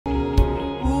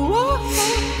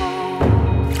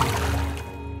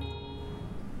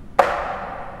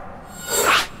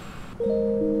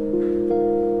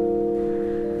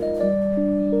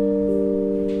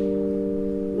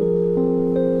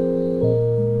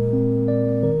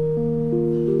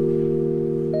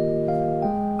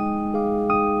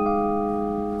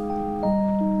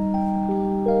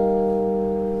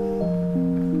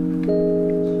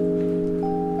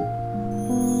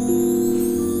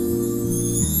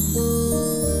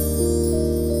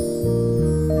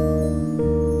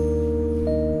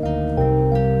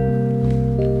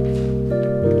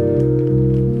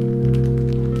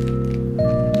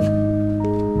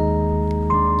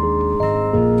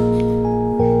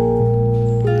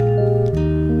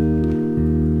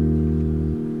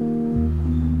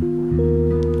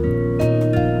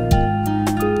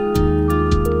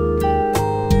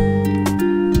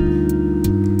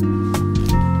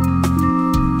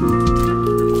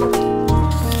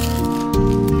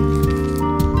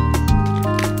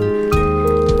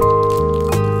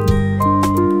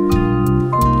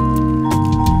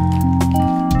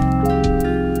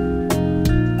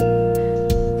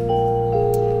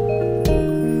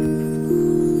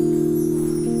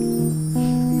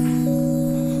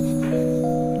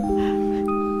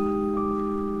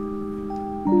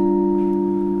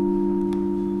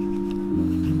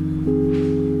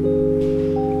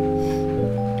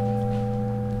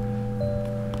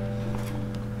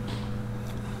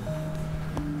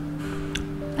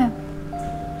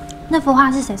那幅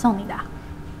画是谁送你的啊？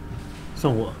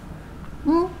送我？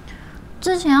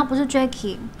之前要不是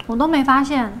Jacky， 我都没发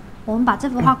现我们把这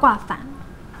幅画挂反了。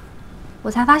我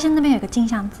才发现那边有个镜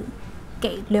像字，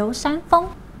给刘山峰。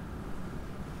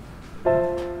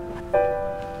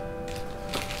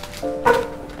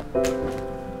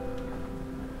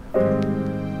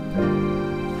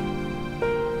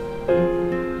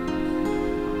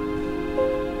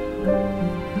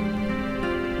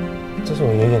这是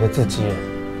我爷爷的字迹耶。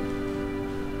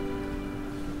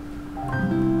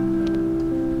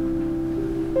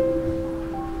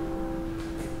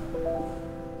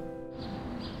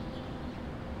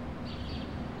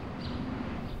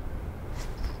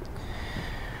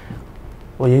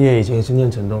我爷爷以前也是念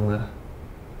成东的，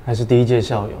还是第1届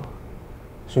校友，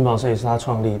寻宝社也是他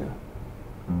创立的。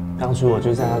当初我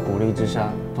就在他鼓励之下，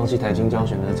放弃台青教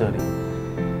选择这里。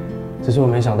只是我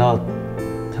没想到，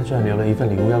他居然留了一份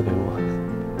礼物要给我。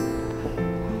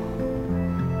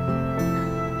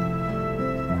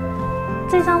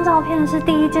这张照片是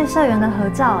第1届社员的合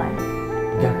照，哎，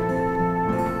你看，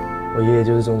我爷爷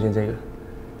就是中间这个。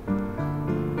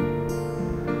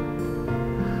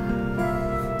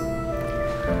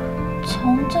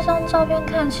从这张照片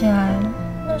看起来，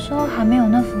那时候还没有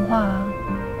那幅画啊，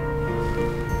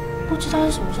不知道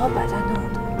是什么时候摆在那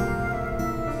的。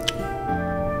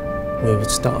我也不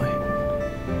知道哎。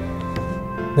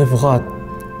那幅画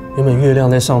原本月亮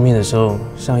在上面的时候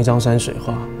像一张山水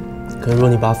画，可是如果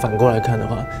你把它反过来看的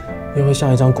话，又会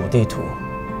像一张古地图。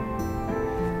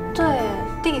对，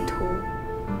地图。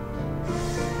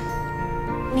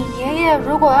你爷爷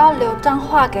如果要留张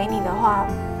画给你的话，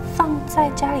放在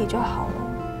家里就好了。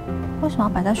为什么要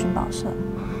摆在寻宝社？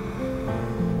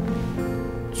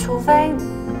除非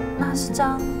那是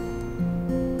张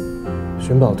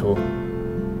寻宝图。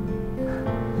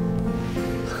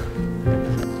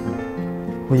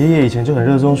我爷爷以前就很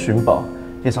热衷寻宝，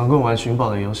也常跟我玩寻宝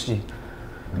的游戏。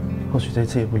或许这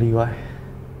次也不例外。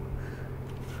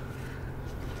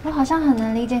我好像很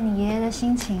能理解你爷爷的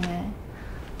心情哎。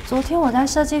昨天我在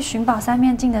设计寻宝3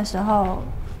面镜的时候，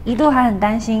一度还很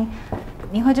担心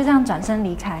你会就这样转身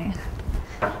离开，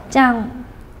这样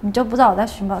你就不知道我在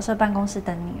寻宝社办公室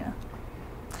等你了。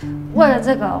为了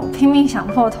这个，我拼命想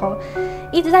破头，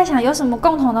一直在想有什么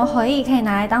共同的回忆可以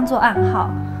拿来当做暗号，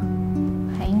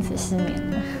还因此失眠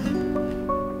了。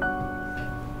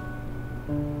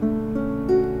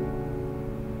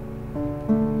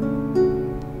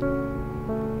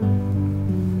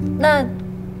那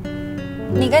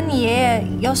你跟你爷爷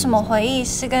有什么回忆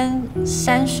是跟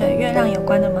山水、月亮有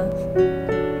关的吗？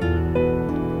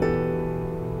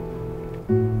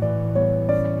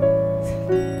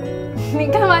你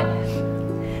干嘛？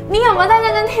你有没有在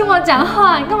认真听我讲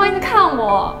话？你干嘛一直看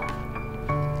我？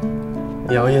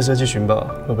你熬夜设计寻宝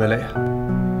会不会累啊？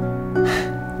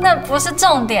那不是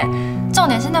重点，重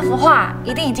点是那幅画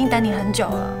一定已经等你很久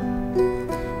了。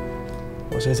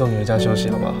我先送你回家休息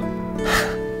好不好？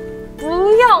不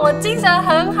用，我精神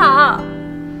很好。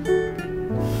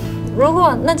如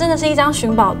果那真的是一张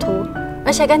寻宝图，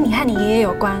而且跟你和你爷爷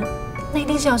有关，那一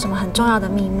定是有什么很重要的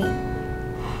秘密。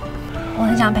我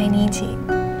很想陪你一起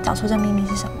找出这秘密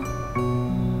是什么。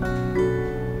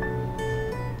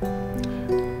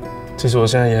其实我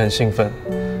现在也很兴奋，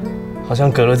好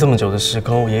像隔了这么久的时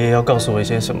空，我爷爷要告诉我一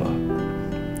些什么。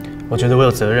我觉得我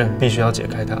有责任，必须要解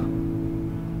开它。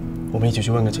我们一起去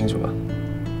问个清楚吧。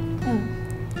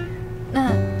那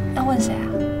要问谁啊？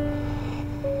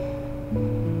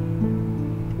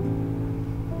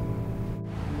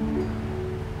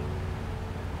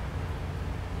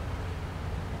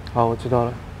好，我知道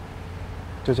了，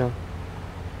就这样。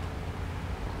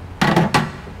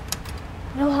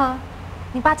如何？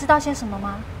你爸知道些什么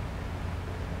吗？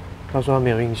他说他没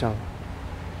有印象，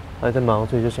还在忙，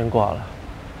所以就先挂了。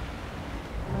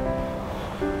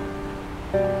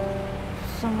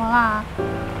什么啦？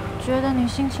觉得你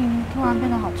心情突然变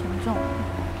得好沉重。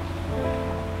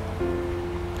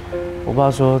我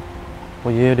爸说，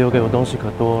我爷爷留给我东西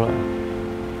可多了，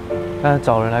但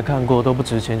找人来看过都不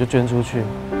值钱，就捐出去，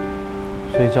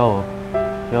所以叫我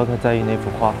不要太在意那幅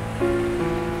画。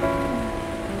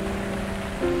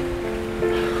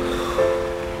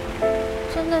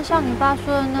真的像你爸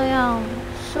说的那样，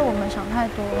是我们想太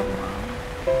多了吗？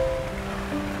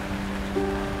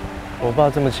我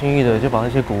爸这么轻易的就把那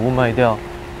些古物卖掉，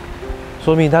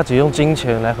说明他只用金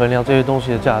钱来衡量这些东西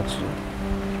的价值。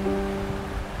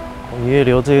我爷爷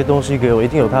留这些东西给我，一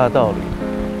定有他的道理，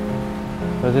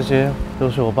而这些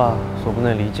都是我爸所不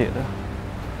能理解的。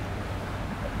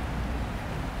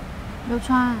流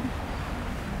川，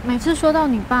每次说到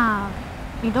你爸，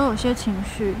你都有些情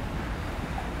绪，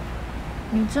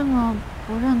你这么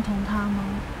不认同他吗？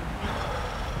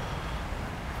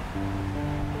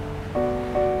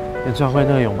演唱会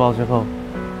那个拥抱之后，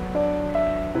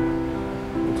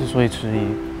我之所以迟疑，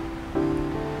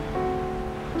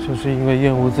就是因为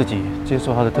厌恶自己接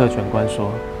受他的特权关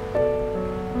说，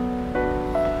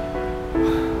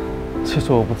其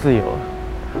实我不自由了，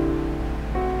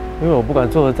因为我不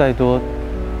管做的再多，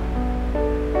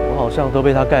我好像都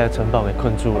被他盖的城堡给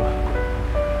困住了。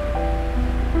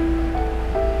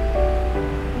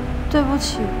对不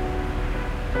起，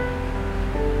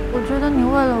我觉得你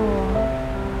为了我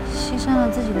牺牲了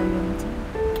自己的原则。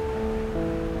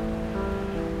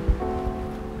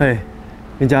嘿，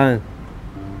林家恩，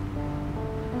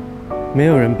没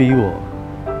有人逼我，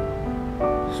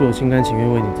是我心甘情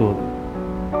愿为你做的。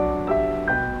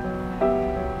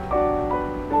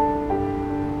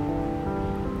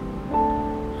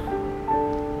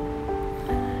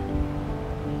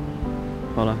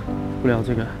好了，不聊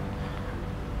这个。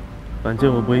反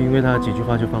正我不会因为他的几句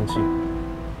话就放弃。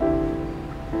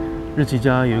日崎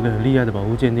家有一个很厉害的宝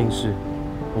物鉴定室，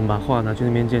我们把画拿去那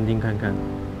边鉴定看看，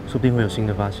说不定会有新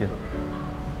的发现。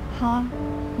好啊，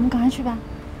我们赶快去吧。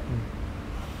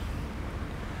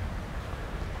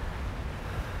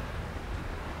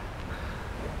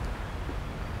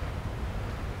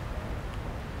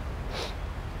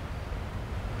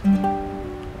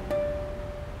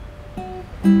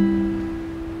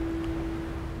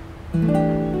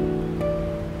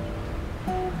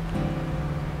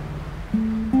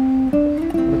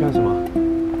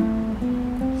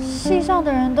系上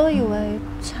的人都以为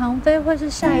常飞会是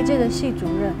下一届的系主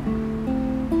任，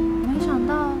没想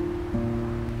到，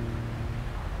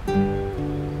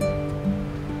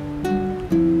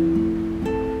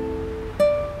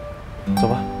走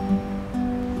吧。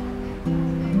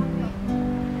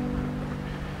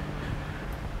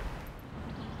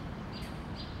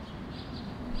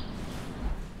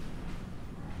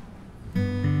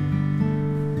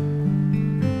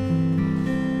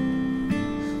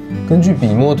根据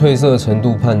笔墨褪色程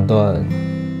度判断，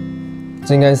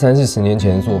这应该是30-40年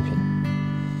前的作品。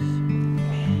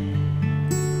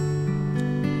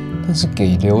但是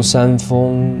给刘山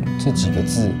峰这几个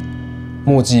字，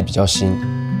墨迹比较新，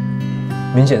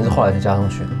明显是后来才加上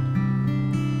去的。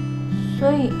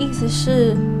所以意思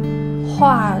是，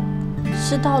画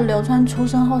是到流川出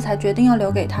生后才决定要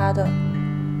留给他的。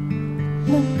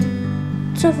那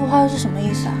这幅画又是什么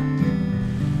意思啊？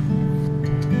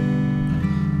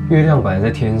月亮本来在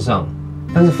天上，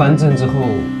但是翻正之后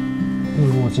又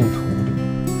落进土里。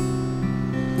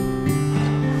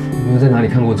有没有在哪里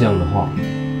看过这样的画？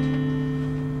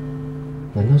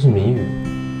难道是谜语？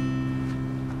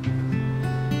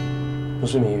不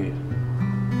是谜语。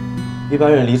一般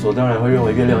人理所当然会认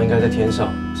为月亮应该在天上，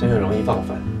所以很容易放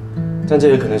反。但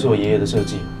这也可能是我爷爷的设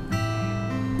计。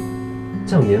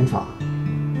障眼法？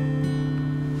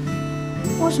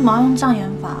为什么要用障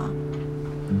眼法？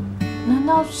难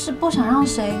道是不想让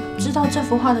谁知道这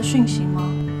幅画的讯息吗？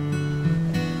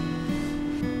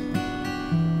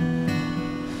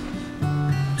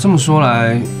这么说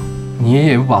来，你爷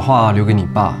爷不把画留给你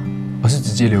爸，而是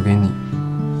直接留给你，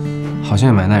好像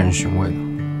也蛮耐人寻味的。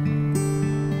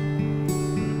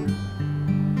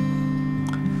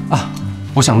啊，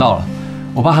我想到了，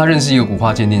我爸他认识一个古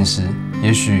画鉴定师，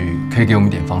也许可以给我们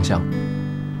点方向。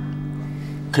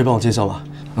可以帮我介绍吗？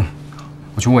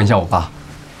我去问一下我爸。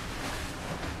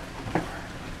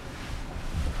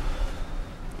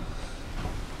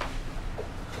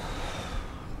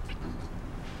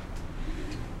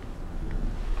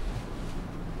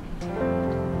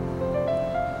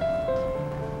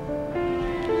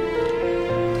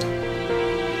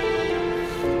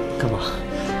干嘛？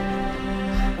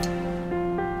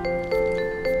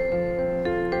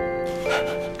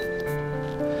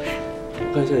我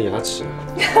看一下牙齿，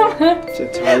检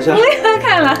查一下。不要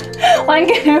看了，还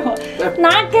给我，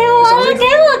拿给我，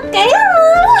给我！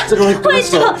这个会割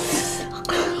手。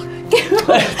给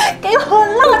我，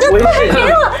让我就快给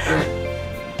我。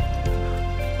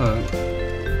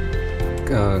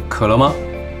渴了吗？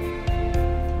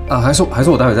啊，还是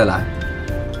我待会再来。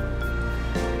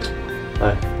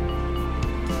来。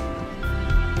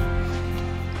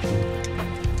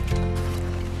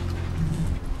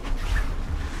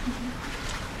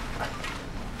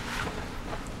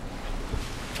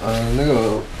那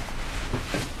个，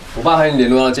我爸还联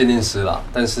络到鉴定师了，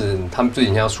但是他们最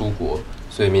近要出国，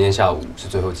所以明天下午是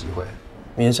最后机会。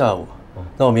明天下午，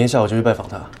那我明天下午就去拜访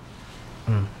他。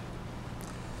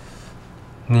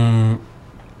你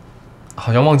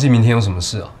好像忘记明天有什么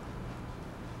事啊？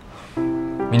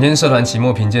明天社团期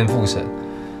末评鉴复审，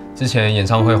之前演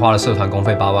唱会花了社团公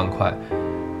费8万块，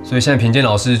所以现在评鉴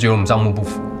老师觉得我们账目不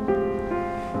符。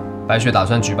白雪打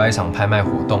算举办一场拍卖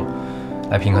活动，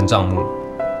来平衡账目。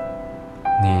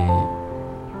你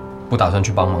不打算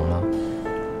去帮忙吗？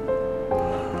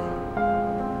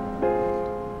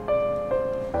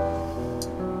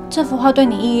这幅画对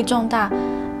你意义重大，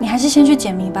你还是先去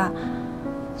解谜吧。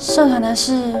社团的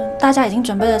事大家已经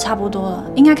准备的差不多了，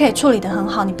应该可以处理得很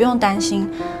好，你不用担心。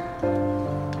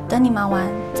等你忙完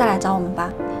再来找我们吧。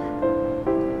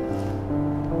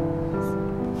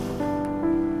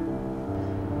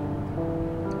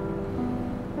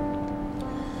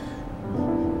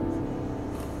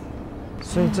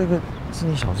所以这个是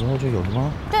你小时候就有的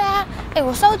吗？对啊，哎，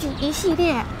我收集一系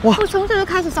列，哇我从这就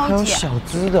开始收集。还有小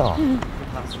只的哦。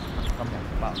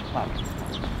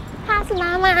她是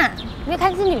妈妈，你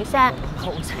看是女生。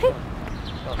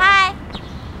嗨，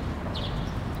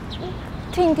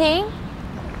婷婷，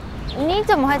你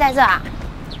怎么会在这啊？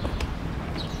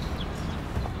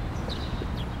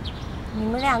你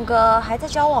们两个还在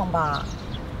交往吧？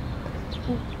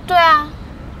对啊，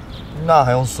那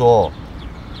还用说？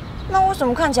那为什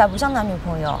么看起来不像男女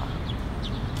朋友啊？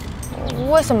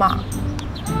为什么？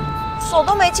手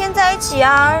都没牵在一起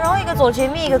啊，然后一个走前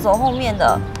面，一个走后面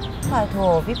的。拜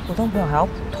托，比普通朋友还要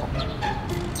普通。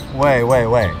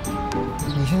喂，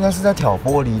你现在是在挑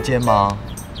拨离间吗？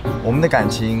我们的感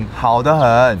情好得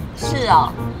很。是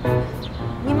哦，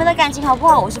你们的感情好不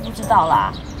好我是不知道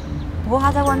啦。不过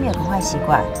他在外面有个坏习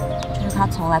惯，就是他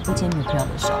从来不牵女朋友的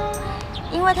手，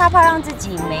因为他怕让自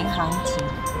己没行情。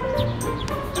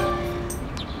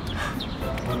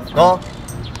哦，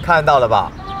看到了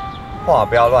吧？话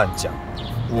不要乱讲。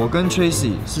我跟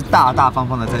Tracy 是大大方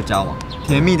方的在交往，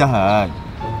甜蜜的很。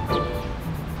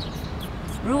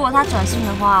如果他转性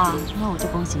的话，那我就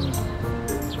恭喜你了。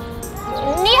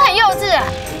你很幼稚啊！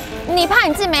你怕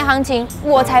你自己没行情，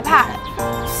我才怕嘞。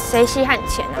谁稀罕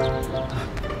钱啊？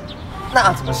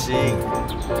那怎么行？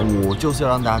我就是要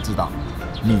让大家知道，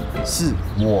你是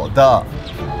我的。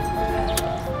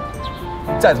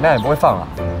再怎么样也不会放了。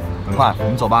很快，我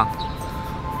们走吧。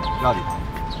那里。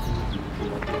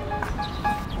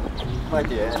快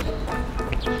点！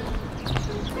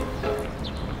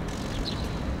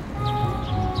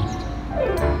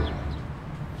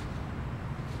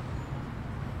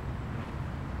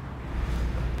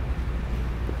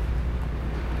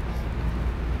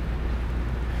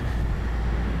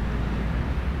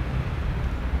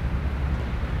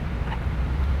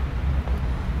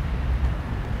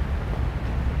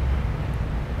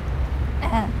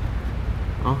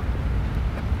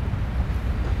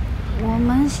我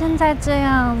们现在这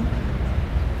样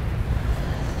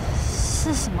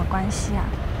是什么关系啊？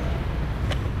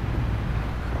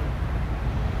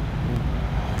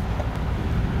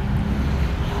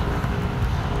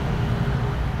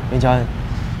林家恩，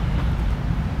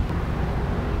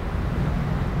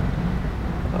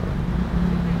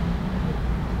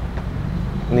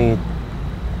你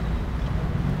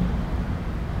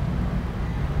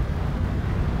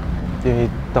愿意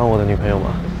当我的女朋友吗？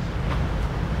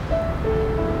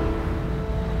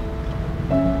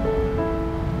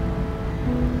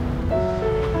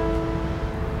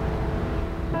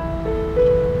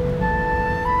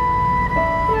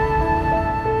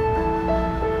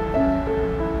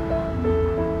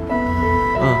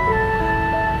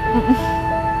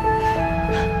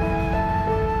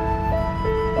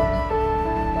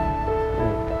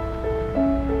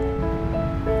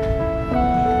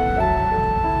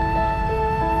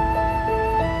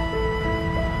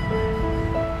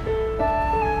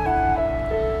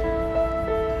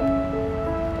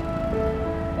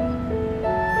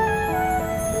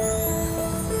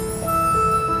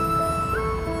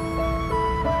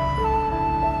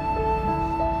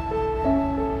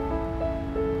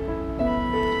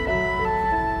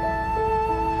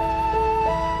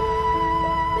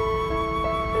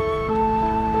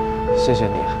谢谢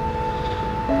你啊！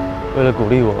为了鼓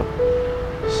励我，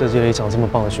设计了一场这么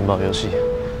棒的寻宝游戏。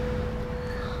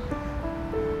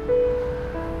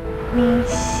你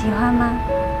喜欢吗？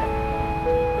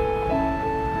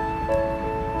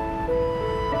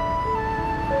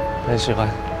很喜欢。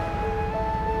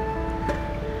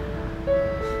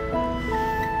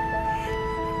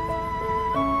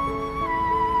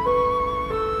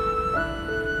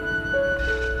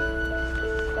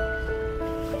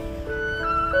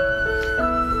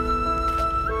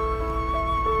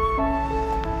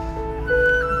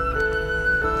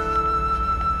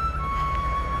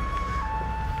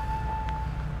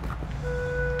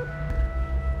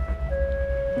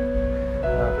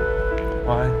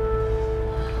晚安。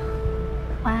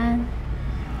晚安。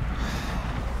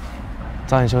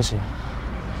早点休息。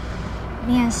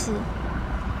你也是。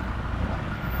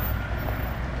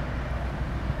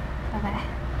拜拜。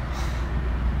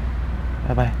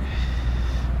拜拜。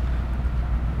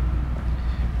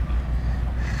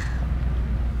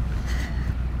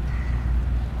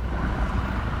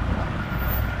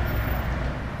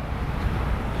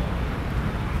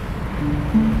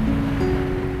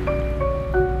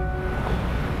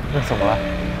怎么了？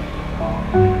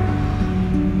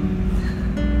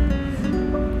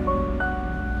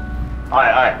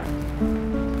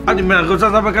哎，你们两个在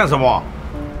那边干什么？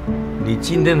你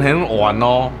今天很晚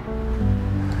哦。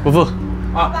伯父。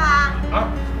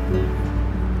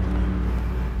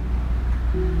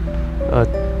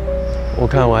我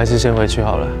看我还是先回去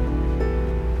好了。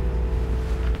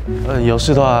有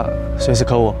事的话随时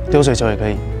call 我，丢水球也可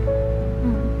以。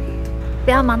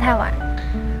不要忙太晚。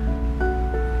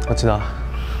我知道。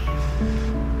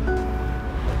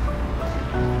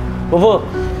伯父，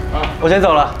我先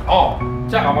走了。哦，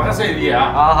这样好吗？看谁理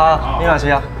啊？好，你好，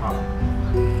齐啊。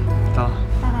走。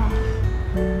拜拜。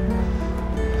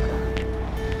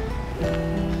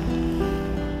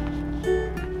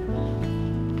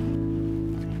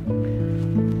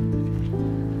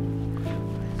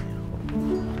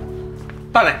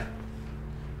大人，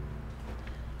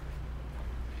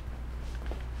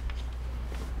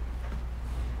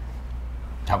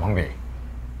小鹏弟，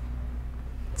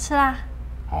吃啦。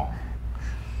哦，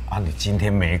你今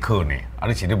天没课呢，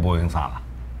你今天没用啥啦？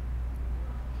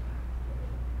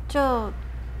就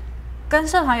跟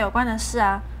社团有关的事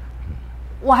啊，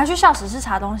我还去校史室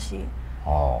查东西。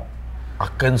哦，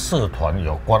跟社团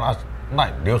有关啊，那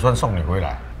刘川送你回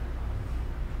来。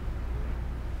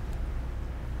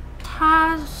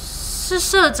他是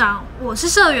社长，我是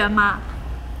社员嘛。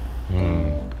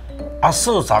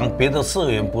社长别的社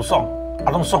员不送，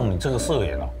都送你这个社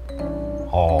员哦。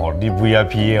哦，你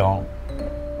VIP 哦。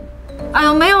哎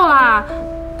呦，没有啦，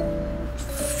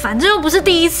反正又不是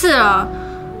第一次了。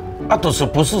就是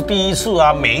不是第一次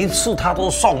啊，每一次他都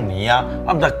送你啊，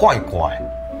不然怪怪。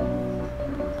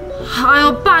哎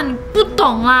呦，爸，你不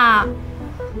懂啦。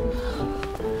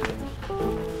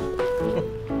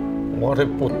我都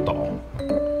不懂。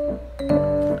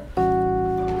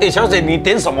小姐，你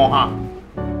点什么哈？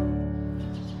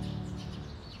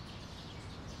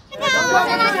很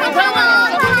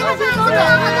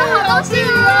多好东西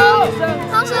哦！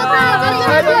同学快，这里有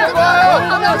很多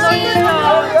好东西，这边有很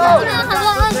多二手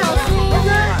书。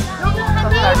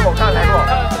来过，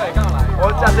我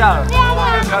下了。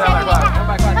200块。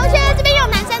同学，这边有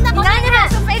男生的，你看这本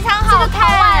书非常好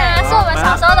看，是我们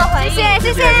小时候的回忆。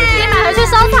谢谢，你买回去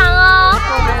收藏哦。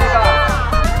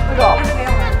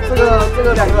这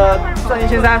个2个算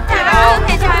1300。好，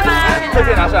可以拆吗？这件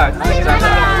拿出来，这件拿出来。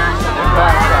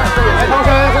同学，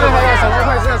这边还有手机会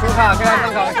师的书卡，可以来参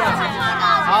考一下。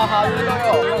好，这边都有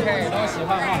 ，OK， 如果喜欢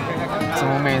的话，可以再看看。怎么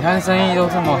每摊生意都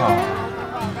这么好？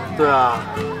对啊，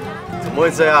怎么会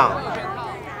这样？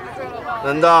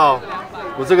难道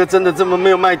我这个真的这么没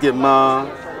有卖点吗？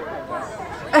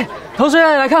同学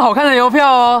来看好看的邮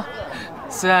票哦，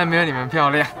虽然没有你们漂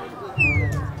亮。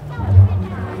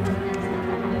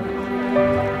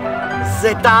你是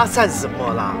在搭讪什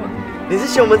么啦？你是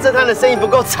嫌我们这摊的生意不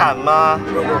够惨吗？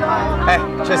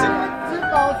确实，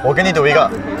我跟你赌一个，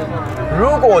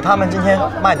如果他们今天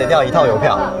卖得掉1套邮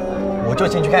票，我就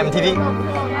进去看 MTV。学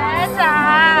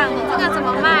长，你这个怎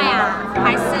么卖啊？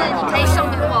还是你可以送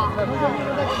给我？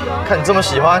看你这么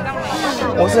喜欢，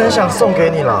我是很想送给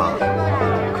你啦。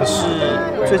可是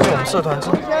最近我们社团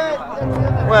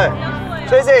喂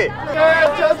 ，Tracy，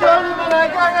 求求你们来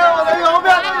看看我的邮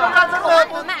票，这邮票真的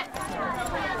不卖。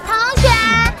同学，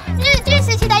日据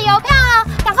时期的邮票哦，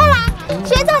赶快来！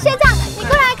学长，你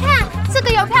过来看，这个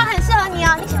邮票很适合你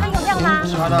哦。你喜欢邮票吗？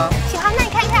喜欢啊。喜欢，那你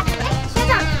看一看。学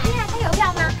长，你来看邮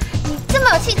票吗？你这么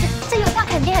有气质，这邮票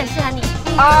肯定很适合你。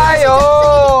哎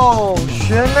呦，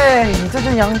学妹，你这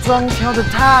件洋装挑得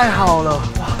太好了，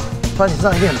哇，穿你身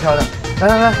上一定很漂亮。来，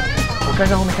我看一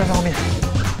下后面，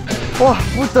哇，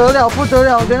不得了，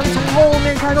连从后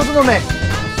面看都这么美，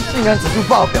性感指数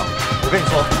爆表。我跟你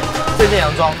说，这件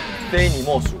洋装非你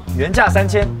莫属，原价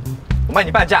3000，我卖你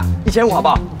半价，1500，好不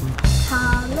好？好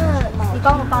了，你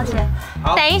帮我包钱。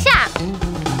好，等一下，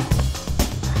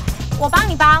我帮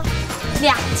你包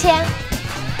2000。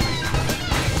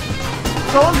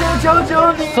同学，求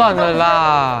求你！算了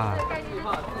啦，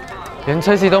连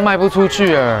Cilck都卖不出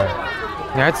去了，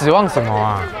你还指望什么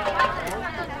啊？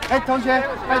同学，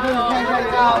拜托你看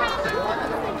一下。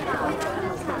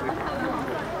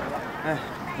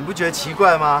你不觉得奇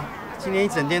怪吗？今天一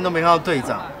整天都没看到队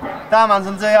长，大家忙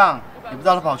成这样，也不知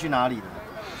道他跑去哪里了。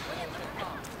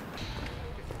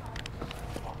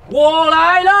我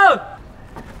来了，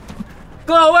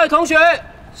各位同学，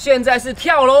现在是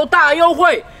跳楼大优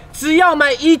惠，只要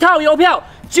买1套邮票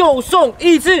就送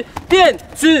1支电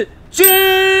子机。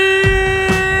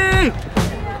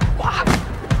哇！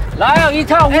来啊，1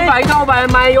套500，1套500，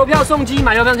买邮票送机，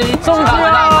买邮票送机，送机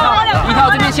啊！1套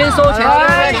这边先收钱，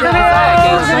来这边，给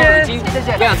15金，谢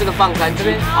谢。我跟你讲，这个放3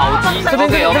只，好鸡，这边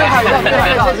OK，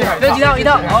 这边几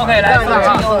套，OK， 来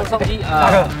送鸡，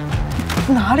大哥，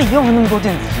哪里用了那么多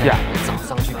电子鸡啊？早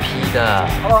上去批的。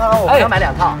Hello， 我要买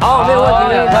2套。好，没有问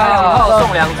题，买2套送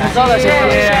2只，收了，谢谢，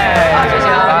谢谢。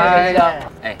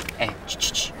哎，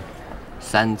去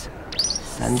，3折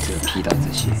批到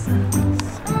这些。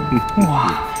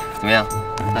哇，怎么样？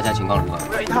大家情况如何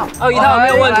？1套没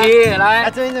有问题。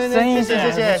来，这边，生意谢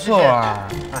谢，不错啊。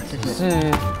谢谢。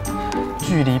是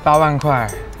距离8万块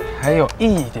还有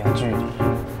一点距离。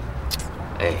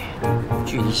哎，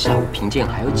距离下午评鉴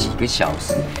还有几个小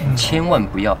时，千万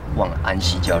不要忘了安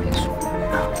西教练说，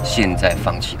现在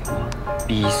放弃的话，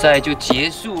比赛就结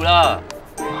束了。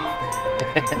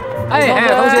哎，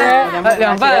同学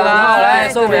2份啦，来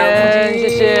送2份，谢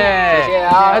谢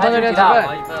啊！同学2份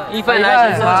，1份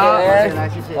来收钱，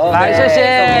来谢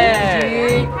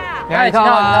谢。2套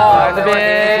啊，来这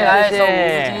边，来送5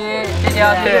斤，谢谢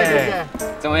啊，谢谢。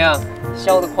怎么样，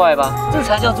销得快吧？这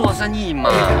才叫做生意嘛。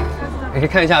你可以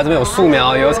看一下，这边有素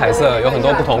描，也有彩色，有很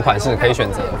多不同款式可以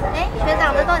选择。哎，学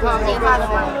长，这都你自己画的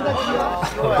吗？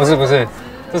不是，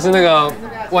这是那个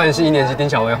万系1年级丁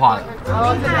小薇画的。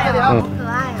好可爱哦。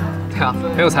对啊，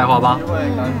很有才华吧？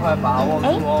赶快把握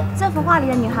住。这幅画里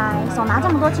的女孩手拿这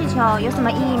么多气球，有什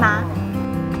么意义吗？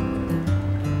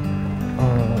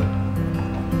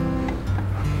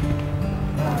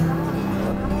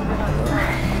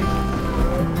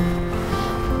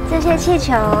这些气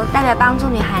球代表帮助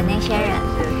女孩那些人，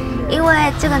因为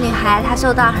这个女孩她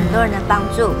受到很多人的帮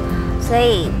助，所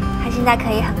以她现在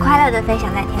可以很快乐的飞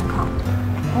翔在天空。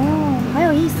哦，好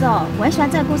有意思哦，我很喜欢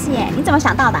这个故事耶，你怎么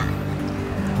想到的？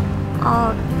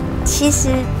哦，其实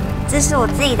这是我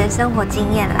自己的生活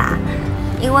经验啦，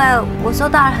因为我受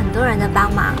到了很多人的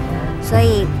帮忙，所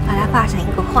以把它画成一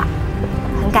个画，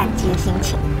很感激的心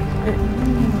情。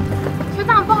学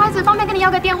长，不好意思，方便跟你要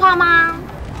个电话吗？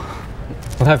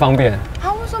不太方便。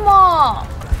啊，为什么？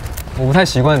我不太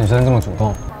习惯女生这么主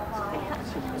动，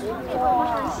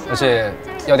而且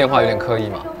要电话有点刻意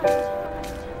嘛。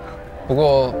不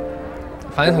过，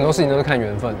反正很多事情都是看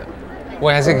缘分的。我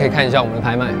也还是可以看一下我们的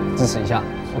拍卖，支持一下，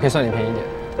我可以算你便宜一点。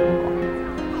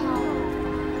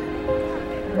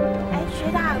哎，学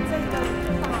长，这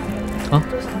个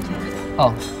多少钱？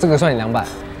哦，这个算你200。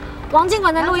王静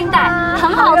雯的录音带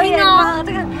很好听哦，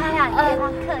这个很漂亮，你可以放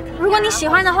客厅。如果你喜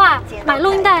欢的话，买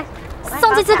录音带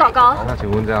送这只狗狗。那请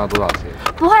问这样多少钱？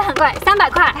不会很贵，300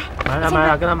块。买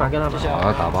了，跟他买。我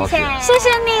要打包钱。谢谢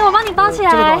你，我帮你包起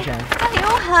来。这个多少钱？这礼物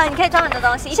盒你可以装很多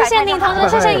东西。谢谢你，同学，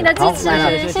谢谢你的支持，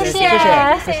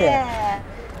谢谢。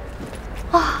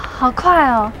哇，好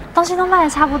快哦，东西都卖的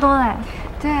差不多嘞。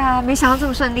对啊，没想到这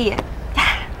么顺利耶。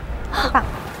太棒！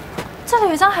这里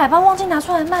有一张海报忘记拿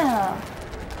出来卖了。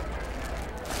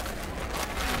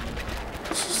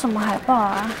这是什么海报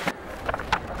啊？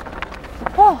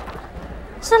哦，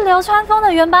是流川枫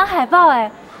的原版海报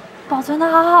哎，保存的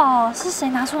好好哦。是谁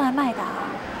拿出来卖的啊？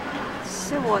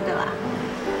是我的啦。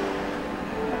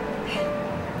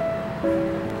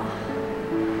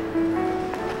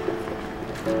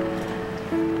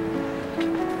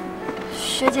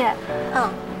学姐，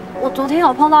我昨天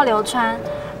有碰到流川，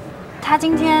他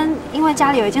今天因为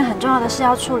家里有一件很重要的事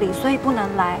要处理，所以不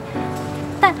能来。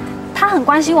但他很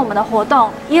关心我们的活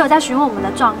动，也有在询问我们的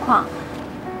状况。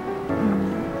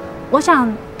我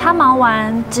想他忙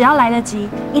完只要来得及，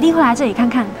一定会来这里看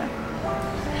看的。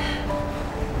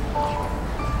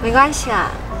没关系啊，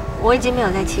我已经没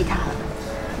有再气他了。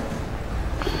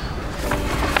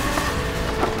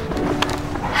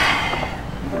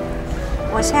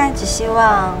我现在只希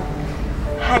望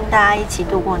和大家一起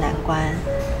度过难关，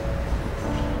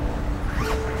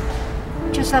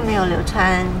就算没有流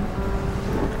川，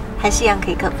还是一样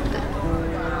可以克服的。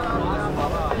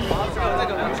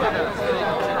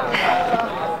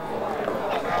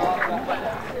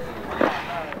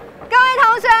各位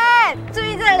同学，注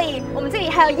意这里，我们这里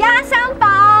还有压箱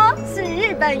宝，是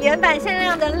日本原版限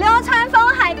量的流川枫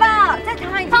海报，在台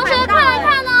湾已经同学快来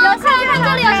看哦，有兴趣看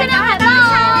这里有限量海报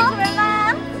哦，主人们。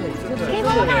可以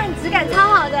摸摸看，质感超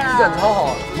好的，质感超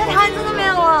好，在台湾真的没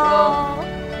有哦，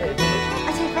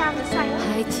而且非常的帅。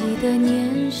还记得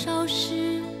年少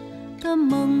时的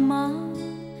梦吗？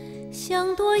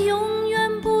像朵永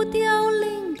远不凋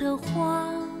零的花，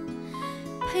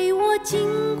陪我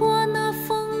经过那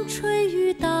风吹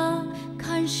雨打，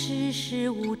看世事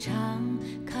无常，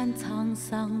看沧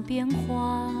桑变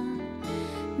化。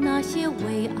那些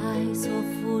为爱所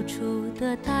付出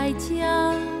的代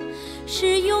价，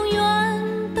是永远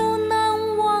都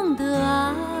难忘的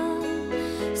啊！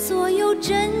所有有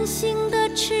真心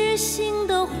的、痴心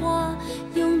的话，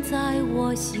永在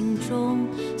我心中，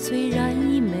虽然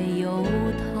已没有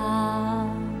他。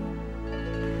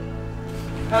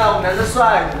看我们男生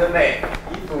帅，女生美，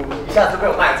衣服一下子被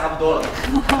我卖得差不多了。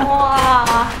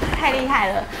哇，太厉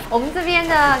害了！我们这边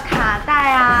的卡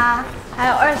带啊，还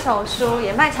有二手书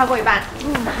也卖超过一半。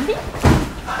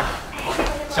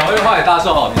小绘画也大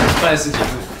售好评，卖了10几部。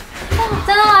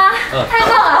真的吗？太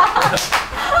棒了！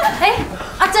哎，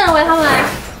郑仁维他们来。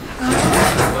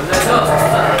我在这。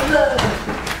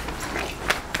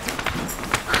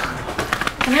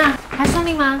怎么样？还顺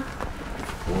利吗？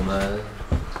我们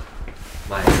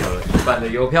卖掉了一半的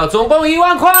邮票，总共1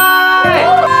万块。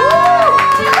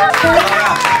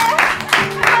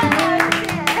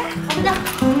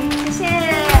谢谢。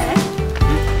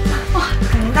哇，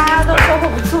感觉大家都收获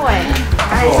不错哎。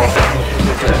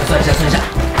算一下，算一下。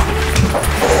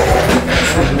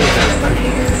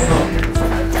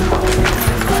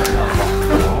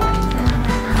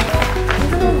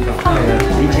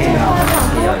理解啊。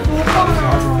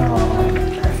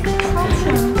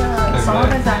手都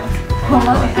被摘，我帮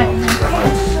你按一下。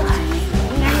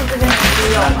应该是这边的猪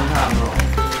肉吧？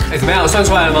哎，怎么样？算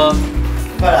出来了吗？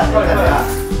快了，快了。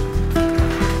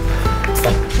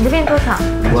你这边多少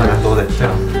？1万多的票。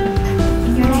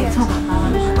应该也凑满8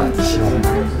万。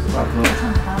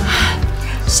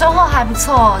收获还不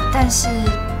错，但是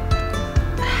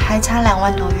还差2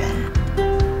万多元。2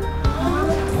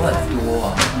万多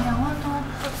啊！2万多，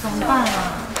怎么办啊？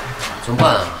怎么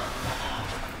办啊？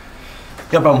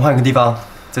要不然我们换个地方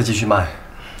再继续卖。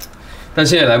但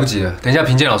现在也来不及了，等一下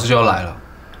评鉴老师就要来了，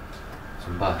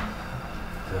怎么办？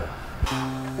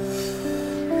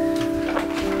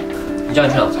你叫你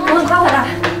去哪？我很快回来。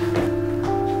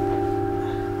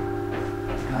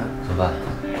怎么办？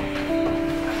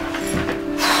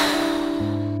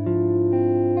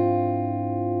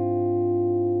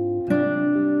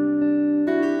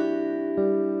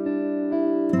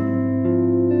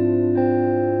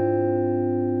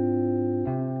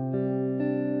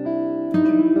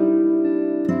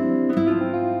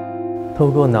透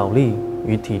过脑力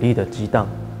与体力的激荡，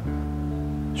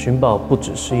寻宝不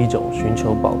只是一种寻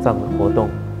求宝藏的活动，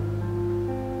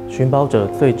寻宝者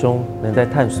最终能在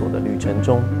探索的旅程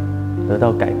中得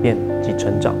到改变及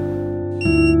成长。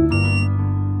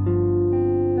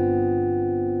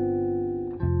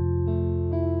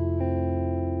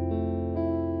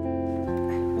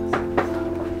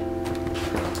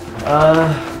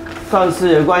上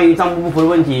次有关于账目不符的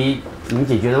问题，你们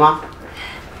解决了吗？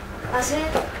老师，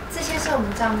这些是我们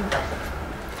账目本。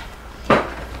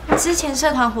之前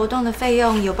社团活动的费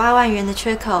用有8万元的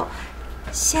缺口，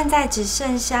现在只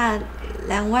剩下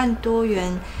2万多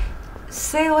元，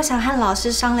所以我想和老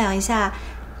师商量一下，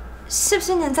是不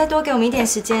是能再多给我们一点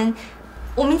时间？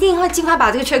我们一定会尽快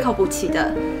把这个缺口补齐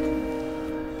的。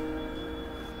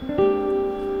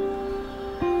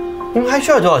你们还需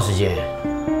要多少时间？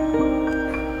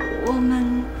我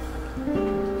们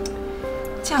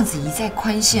这样子一再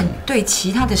宽限，对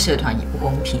其他的社团也不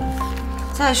公平。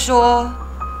再说，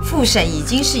复审已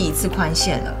经是1次宽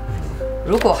限了，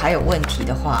如果还有问题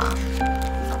的话，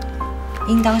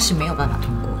应当是没有办法通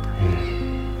过的。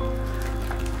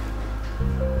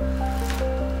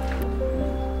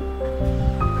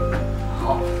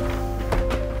好，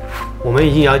我们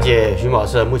已经了解寻宝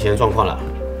社目前的状况了。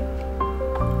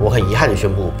我很遗憾地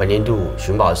宣布，本年度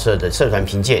寻宝社的社团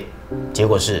评鉴结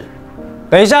果是：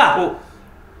等一下。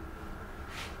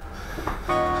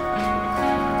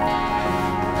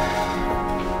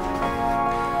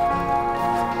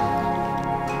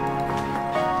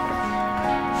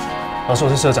老师，我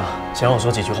是社长，请让我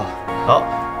说几句话。好，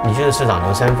你就是社长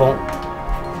刘三丰。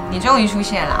你终于出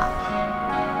现了。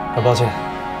很抱歉，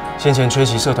先前缺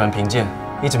席社团评鉴，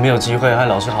一直没有机会和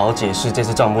老师好好解释这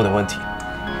次账目的问题。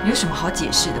有什么好解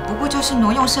释的？不过就是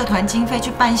挪用社团经费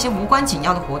去办一些无关紧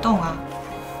要的活动啊。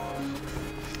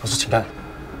老师，请看，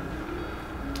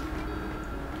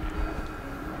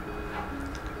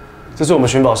这是我们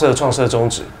寻宝社的创社宗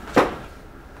旨，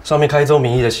上面开宗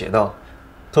明义的写道：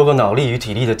透过脑力与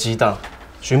体力的激荡，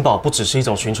寻宝不只是一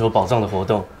种寻求宝藏的活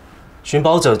动，寻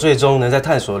宝者最终能在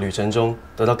探索的旅程中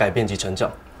得到改变及成长。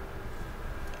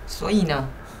所以呢，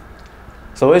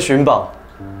所谓寻宝，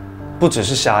不只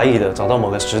是狭义的找到某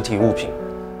个实体物品，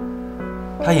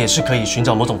它也是可以寻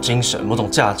找某种精神、某种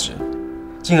价值，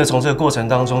进而从这个过程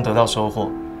当中得到收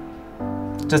获。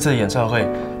这次的演唱会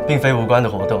并非无关的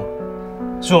活动，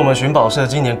是我们寻宝社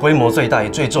今年规模最大也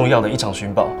最重要的一场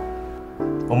寻宝。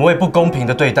我们为不公平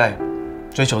的对待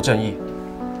追求正义，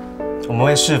我们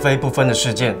为是非不分的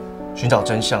事件寻找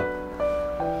真相。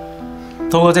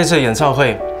通过这次的演唱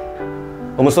会，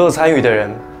我们所有参与的人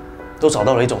都找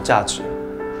到了一种价值，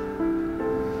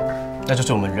那就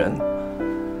是我们人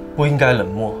不应该冷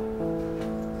漠。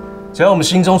只要我们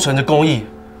心中存着公义，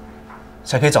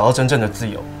才可以找到真正的自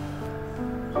由。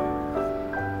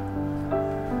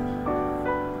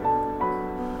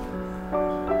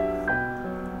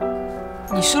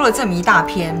你说了这么一大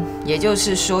篇，也就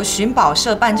是说，寻宝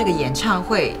社办这个演唱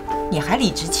会，你还理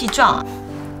直气壮啊？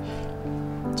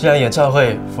既然演唱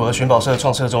会符合寻宝社的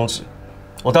创设宗旨，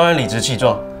我当然理直气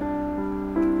壮。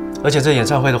而且这演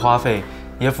唱会的花费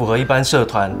也符合一般社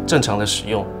团正常的使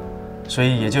用，所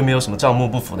以也就没有什么账目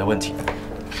不符的问题。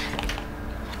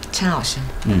陈老师，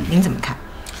您怎么看？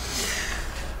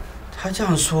他这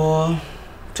样说，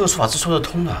这个说法是说得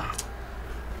通的。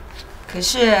可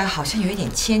是好像有一点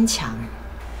牵强。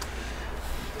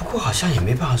不过好像也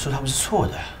没办法说他们是错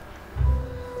的。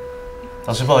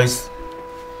老师，不好意思，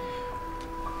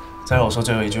再让我说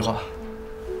最后一句话。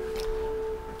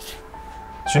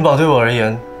寻宝对我而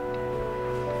言，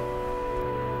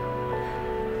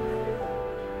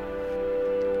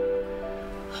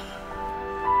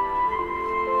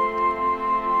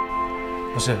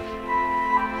不是，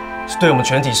是对我们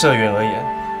全体社员而言，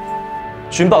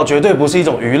寻宝绝对不是一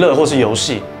种娱乐或是游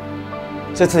戏。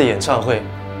这次的演唱会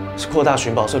是扩大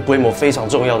寻宝社规模非常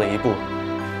重要的一步，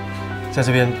在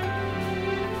这边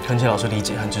恳请老师理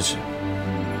解和支持。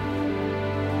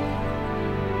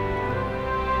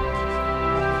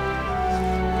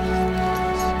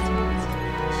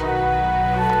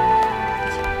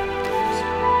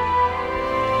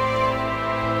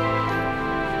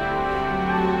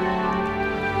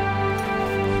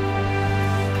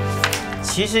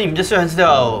其实你们的社团资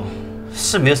料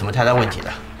是没有什么太大问题的。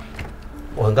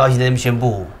我很高兴在这边宣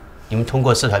布，你们通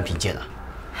过社团评鉴了。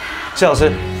谢老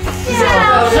师。谢谢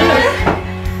老师。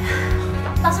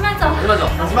老师慢走。老师慢走。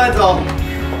老师慢走。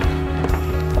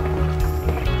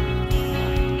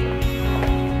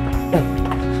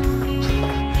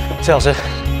谢老师。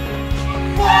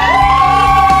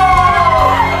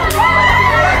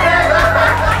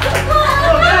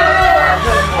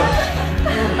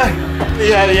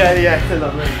厉害厉害厉害，郑老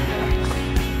师。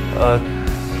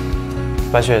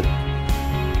白雪，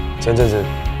前阵子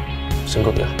辛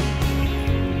苦你了。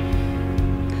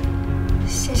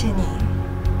谢谢你，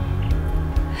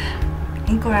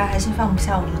你果然还是放不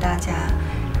下我们大家。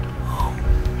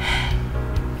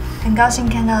很高兴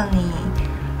看到你，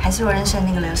还是我认识的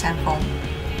那个刘山峰。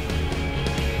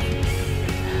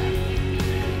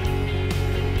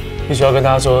必须要跟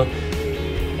大家说，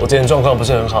我之前状况不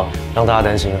是很好，让大家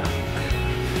担心了。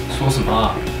说什么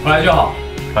啊？回来就好，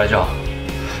回来就好。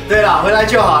对了，回来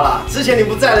就好了。之前你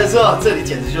不在的时候，这里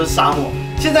简直就是沙漠。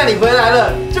现在你回来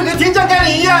了，就跟天降甘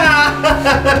霖一样啊！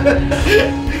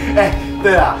哎，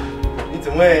对了，你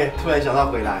怎么会突然想到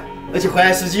回来？而且回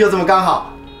来时机又这么刚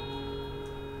好？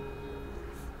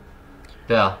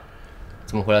对啊，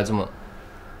怎么回来这么？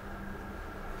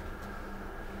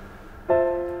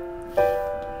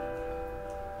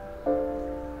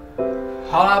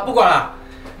好啦，不管了。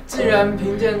既然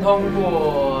评鉴通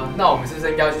过，那我们是不是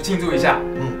应该去庆祝一下？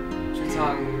去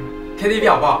唱 KTV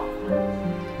好不好？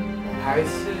还是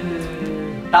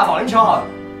打保龄球好了。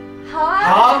好啊。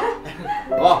好。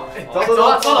好，走走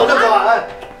走，说走就走啊！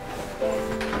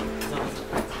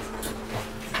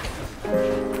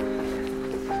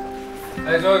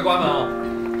哎，最后关门哦。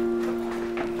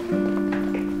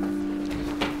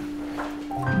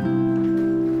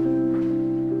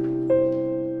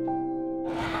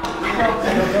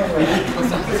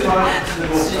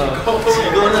启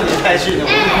哥那里太逊了，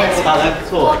我打得不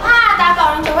错。我怕打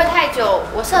保龄球会太久，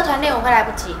我社团练舞会来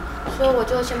不及，所以我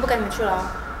就先不跟你们去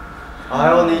了。哎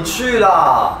呦，你去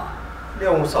啦！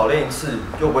练舞少练一次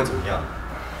又不会怎么样。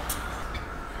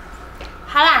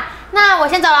好啦，那我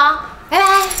先走了，拜拜，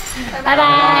拜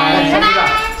拜，拜拜，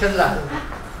下次来。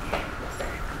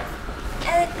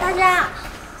大家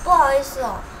不好意思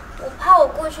哦，我怕我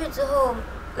过去之后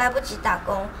来不及打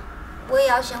工，我也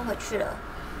要先回去了。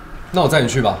那我载你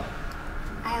去吧。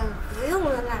哎呦，不用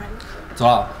了啦。走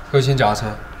了，哥先脚踏车。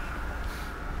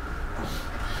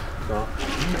走。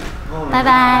拜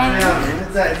拜。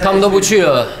他们都不去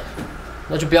了，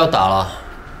那就不要打了。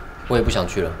我也不想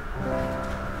去了。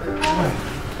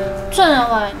郑仁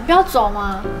伟，你不要走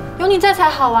嘛，有你在才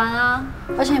好玩啊！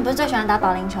而且你不是最喜欢打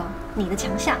保龄球，你的强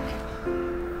项。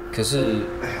可是，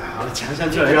哎呀，好了，强项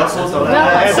就来，不要说走了，不要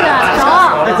管事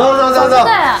啊，走，走走走走，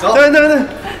走，对对对。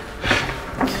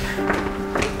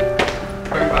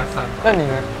那你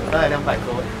呢？我大概200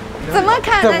多。怎么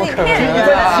可能？你骗人！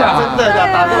真的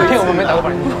打过一天，我们没打过保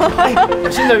龄球。有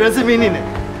新的人事命令呢。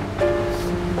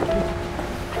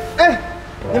哎，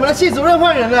你们的系主任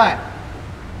换人了。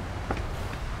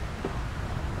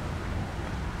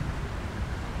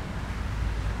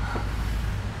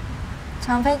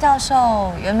常飞教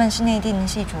授原本是内地的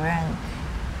系主任，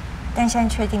但现在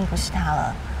确定不是他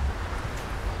了。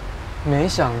没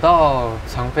想到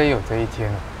常飞有这一天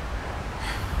啊！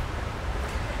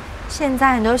现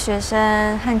在很多学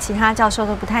生和其他教授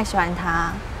都不太喜欢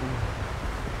他，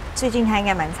最近他应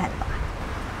该蛮惨的吧？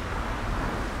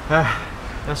哎，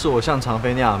要是我像常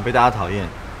飞那样被大家讨厌，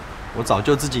我早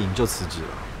就自己引咎辞职了。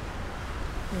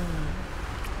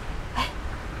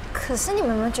可是你们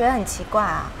有没有觉得很奇怪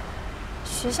啊？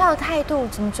学校的态度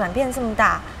怎么转变这么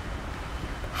大，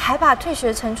还把退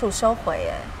学惩处收回？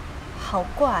哎，好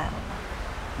怪哦！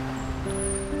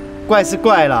怪是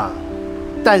怪啦，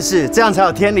但是这样才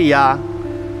有天理啊！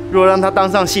若让他当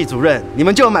上系主任，你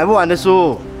们就有买不完的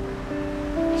书。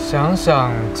想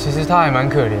想，其实他还蛮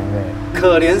可怜的。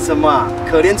可怜什么啊？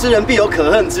可怜之人必有可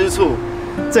恨之处。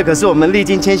这可是我们历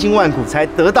经千辛万苦才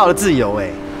得到的自由哎。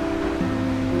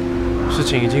事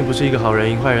情已经不是一个好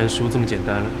人赢坏人输这么简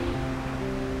单了。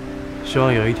希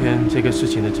望有一天这个事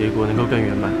情的结果能够更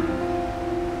圆满。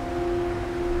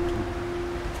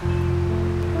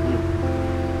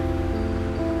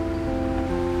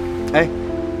哎，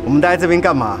我们待在这边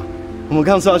干嘛？我们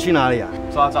刚说要去哪里啊？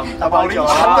抓打保龄球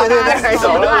啊！对对对，还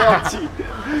手都忘记。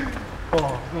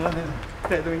哦，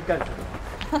在这边干什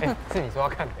么？哎，是你说要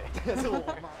看的，是我吗？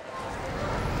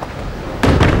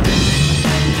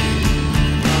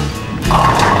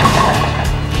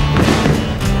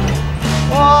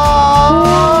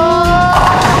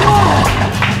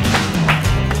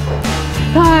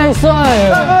太帅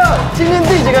了！大哥，今天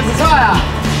第几个吃菜啊？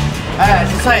哎，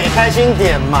吃菜也开心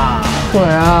点嘛。对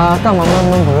啊，干嘛闷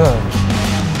闷不乐？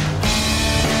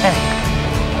哎，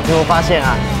你有没有发现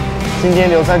啊？今天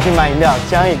刘川去买饮料，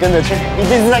江也跟着去，一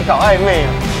定是在搞暧昧啊！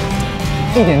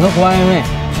一点都不暧昧，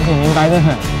而且明白得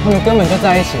很，他们根本就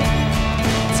在一起了。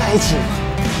在一起？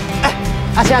哎，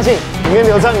阿信阿信，你跟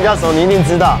刘川比较熟，你一定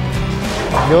知道，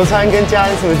刘川跟嘉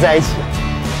恩是不是在一起？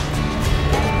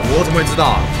我怎么会知道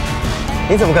啊？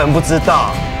你怎么可能不知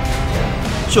道？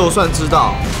就算知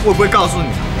道，我也不会告诉你。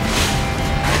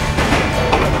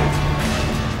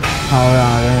好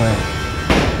啦，任伟，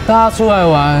大家出来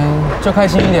玩就开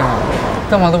心一点嘛，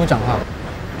干嘛都不讲话？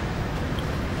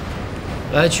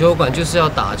来球馆就是要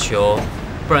打球，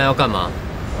不然要干嘛？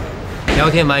聊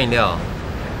天买饮料。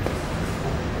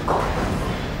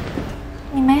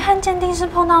你没和鉴定师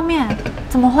碰到面，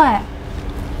怎么会？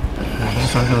你不是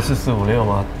传球是456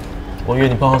吗？我以为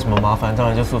你碰到什么麻烦，当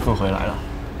然就速速回来了。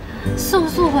速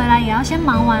速回来也要先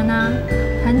忙完啊！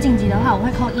很紧急的话，我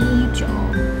会扣119。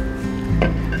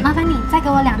麻烦你再给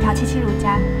我2条77乳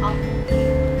加。好。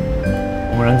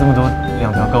我们人这么多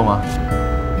，2条够吗？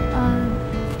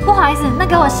不好意思，那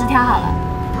给我10条好了。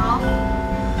好。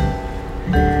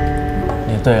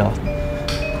也对啊，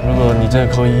如果你真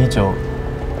的扣119，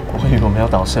我以为我们要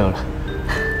倒社了。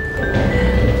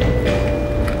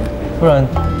不然，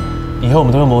以后我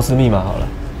们都用摩斯密码好了，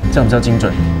这样比较精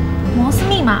准。摩斯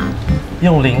密码？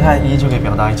用0和1就可以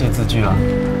表达一切字句了。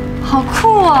好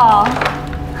酷哦！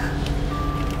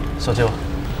手借我。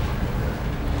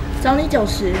找你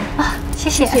90啊，谢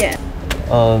谢。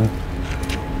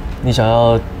你想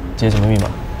要接什么密码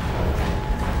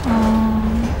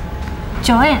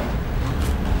？9N。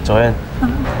9N。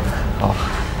好。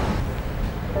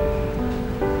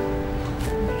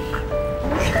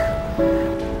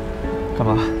干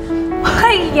嘛？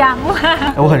会痒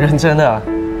啦！我很认真的啊。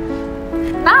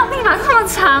哪有密码这么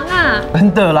长啊？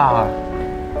真的啦，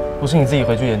不信你自己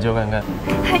回去研究看看。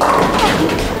嗨，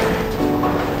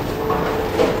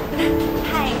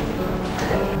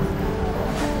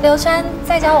刘川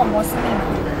在教我摩斯密码。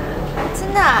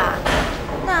真的啊？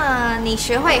那你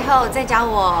学会以后再教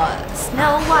我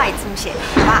Snow White 怎么写，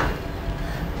好吧？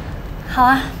好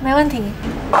啊，没问题。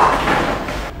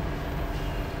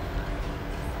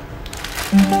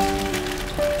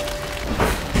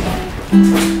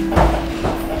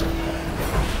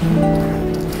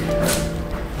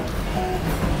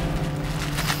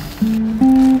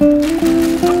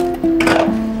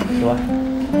有啊。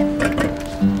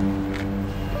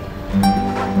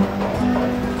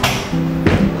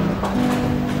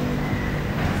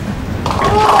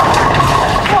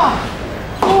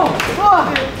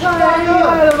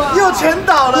又全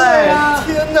倒了哎！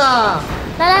天哪！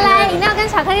来，饮料跟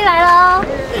巧克力来喽！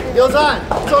刘川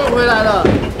终于回来了，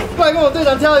过来跟我队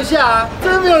长跳一下啊！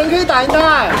真的没有人可以打赢他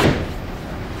哎！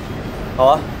好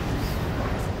啊。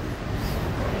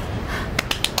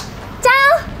加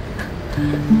油！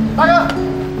大哥，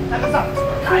来个上，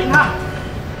打赢他！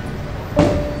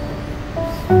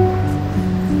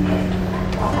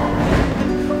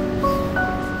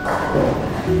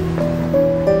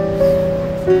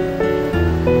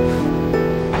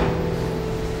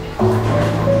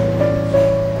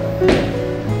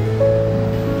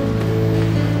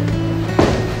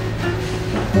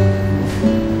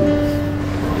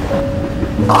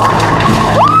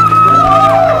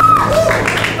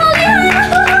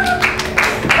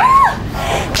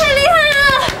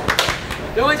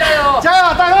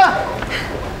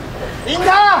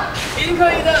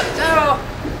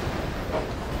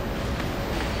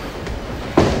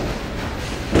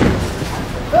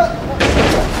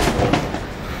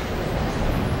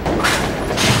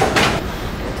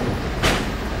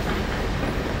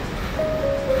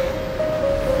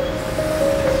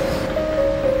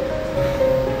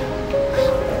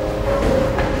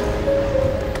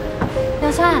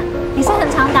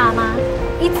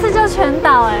全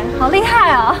倒哎，好厉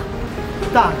害哦！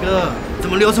大哥，怎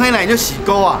么流川一来你就洗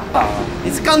钩啊？你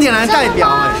是钢铁男的代表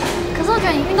哎。可是我觉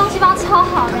得你运动细胞超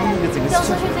好的，丢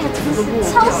出去这个真是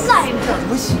超帅的。怎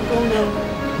么洗钩呢？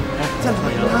来，站好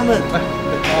赢他们。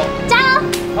加油！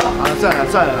好了，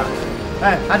算了啦。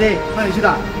哎，阿弟，换你去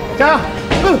打，加油！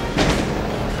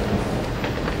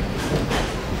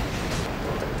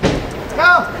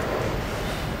加油！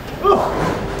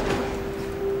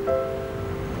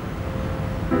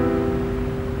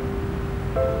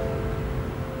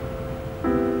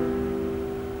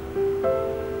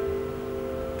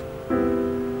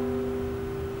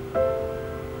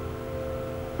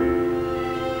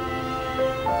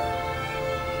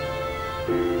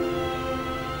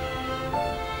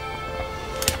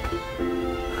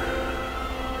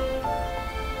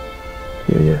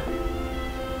爷爷，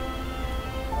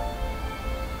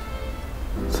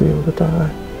自由的答案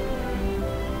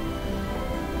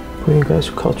不应该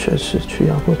是靠权势去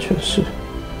压过权势，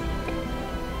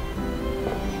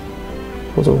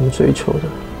否则我们追求的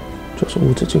就是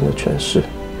无止境的权势，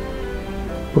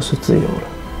不是自由了。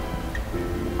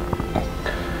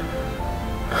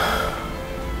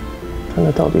那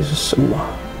到底是什么？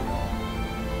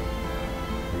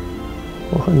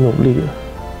我很努力了。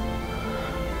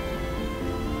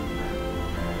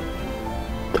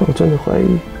但我真的怀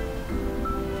疑，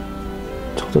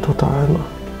找得到答案吗？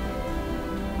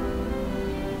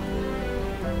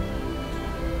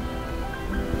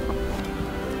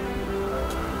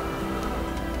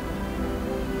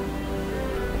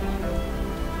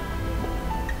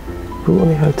如果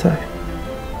你还在，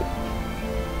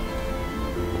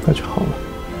那就好了。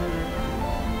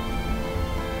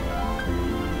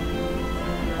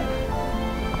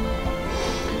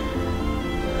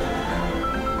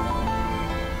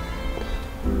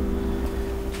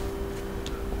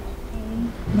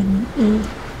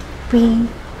B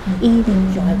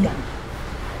 100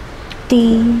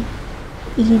 D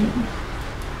 10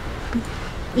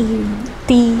 B 10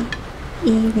 D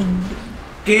 100。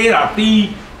加啦 D，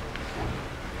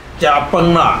 吃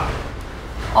饭啦。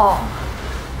哦。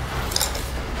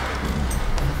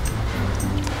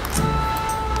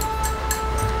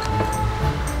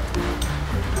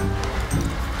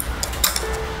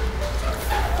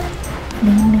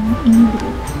0010。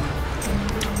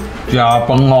吃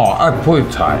饭哦，爱配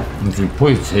菜，不是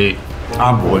配菜，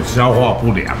啊，无消化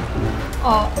不良。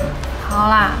哦，好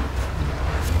啦。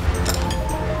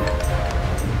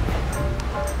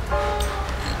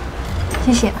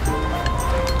谢谢。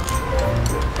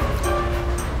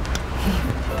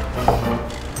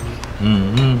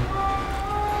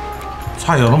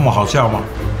菜有那么好笑吗？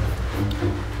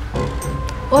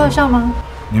我有笑吗？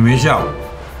你没笑，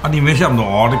啊，你没笑，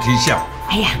我你可以笑。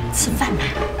哎呀，吃饭嘛。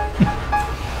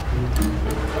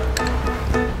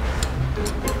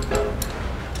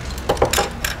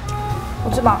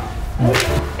我吃饱。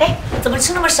哎，怎么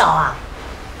吃那么少啊？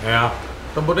哎呀，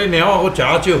都无得鸟啊，我食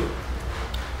啊少。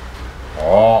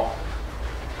哦，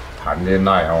谈恋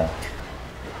爱哦。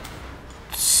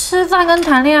吃饭跟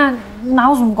谈恋爱哪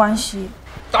有什么关系？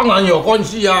当然有关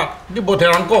系啊！你无听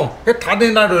人讲，迄谈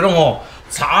恋爱的人哦，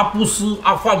茶不思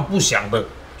啊饭不想的。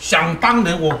想当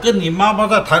年我跟你妈妈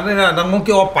在谈恋爱，人家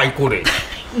叫我白骨嘞。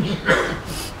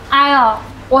哎呦，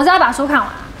我是要把书看完。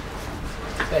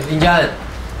哎，林家人，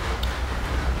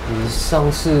你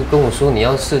上次跟我说你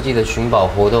要设计的寻宝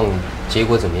活动，结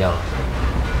果怎么样？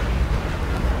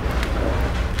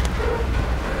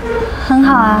很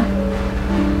好啊。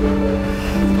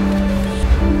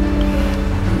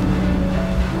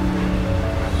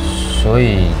所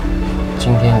以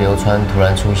今天流川突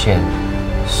然出现，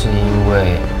是因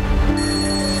为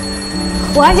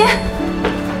我来接。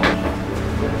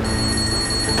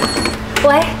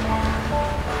喂。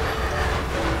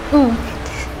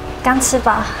刚吃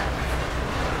饱。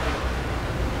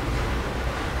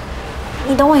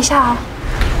你等我一下哦。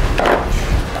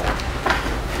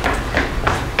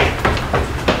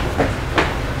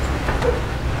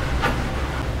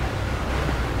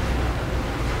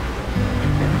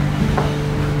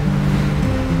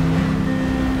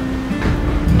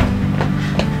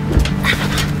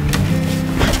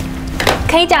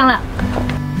可以讲了。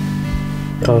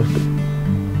我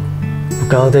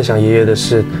刚刚在想爷爷的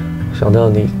事，想到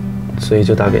你，所以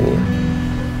就打给你了。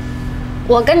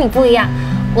我跟你不一样，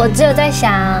我只有在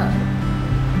想，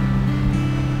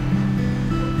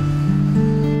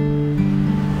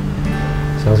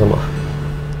想什么？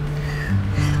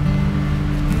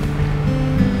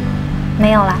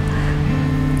没有啦。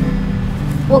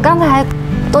我刚才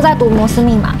都在读摩斯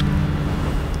密码。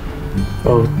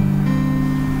哦，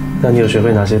那你有学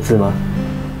会哪些字吗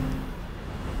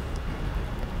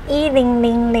？10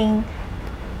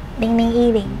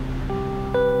 10000010.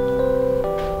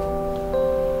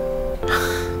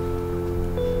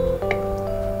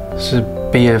 是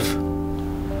BF。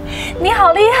你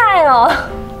好厉害哦！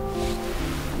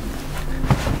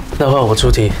那换我出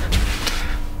题，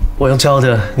我用教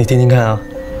的，你听听看啊。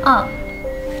嗯。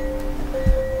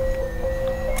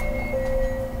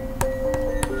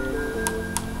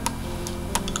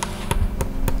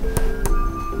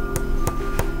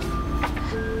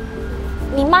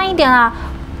你慢一点啊，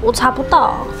我查不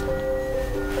到。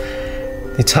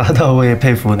你查到我也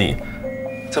佩服你。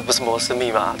这不是摩斯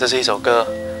密码，这是一首歌。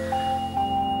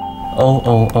嗡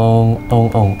嗡嗡嗡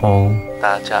嗡嗡，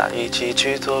大家一起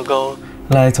去做工。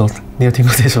来走，你有听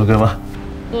过这首歌吗？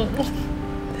嗯。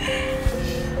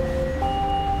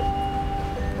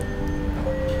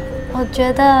我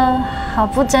觉得好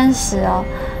不真实哦。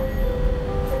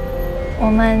我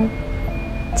们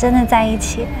真的在一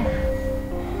起了。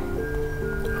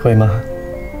会吗？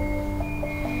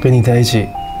跟你在一起，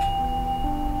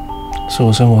是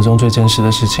我生活中最真实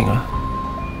的事情了。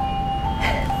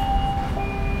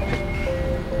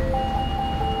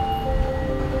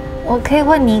我可以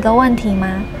问你一个问题吗？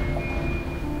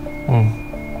嗯。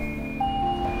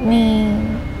你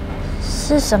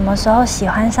是什么时候喜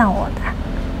欢上我的？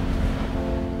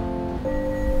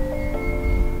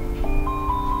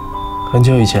很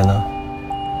久以前了。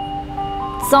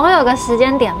总有个时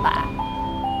间点吧。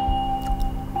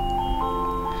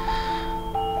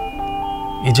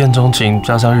一见钟情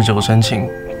加上日久生情，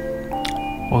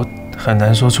我很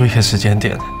难说出一个时间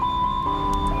点。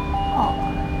哦，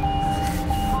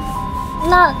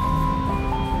那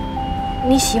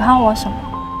你喜欢我什么？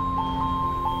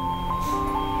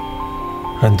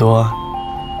很多啊。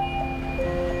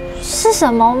是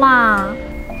什么嘛？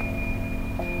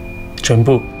全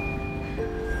部。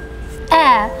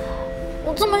哎，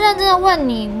我这么认真的问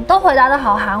你，你都回答得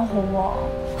好含糊哦。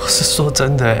我是说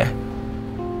真的哎。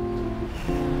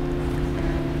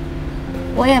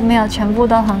我也没有全部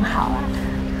都很好啊，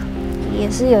也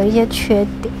是有一些缺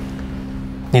点。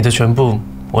你的全部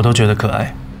我都觉得可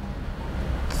爱。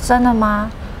真的吗？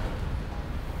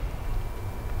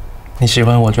你喜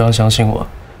欢我就要相信我。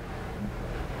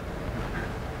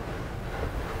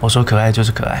我说可爱就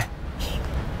是可爱。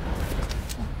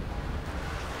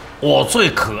我最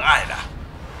可爱了。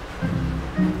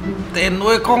电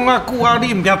话讲啊久啊，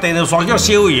你唔惊电话线叫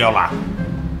小伊哦啦？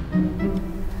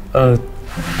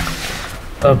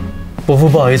不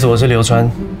好意思，我是刘川。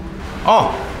哦，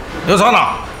刘川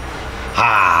啊，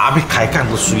啊，要开讲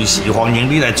就随时欢迎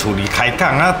你来处理开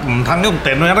讲啊，唔通用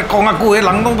电话咧讲啊久，迄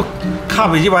人拢卡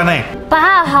袂入来呢。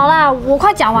爸，好啦，我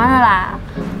快讲完了啦。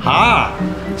哈，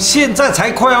现在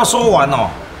才快要说完哦。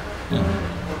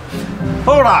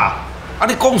好啦，啊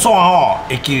你讲啥吼？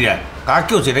会记咧，甲我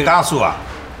叫一个家属啊，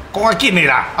讲较紧的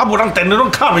啦，啊无人电话拢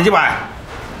卡袂入来。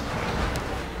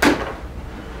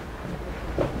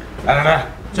来，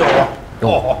借我。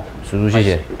哦，叔叔谢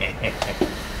谢。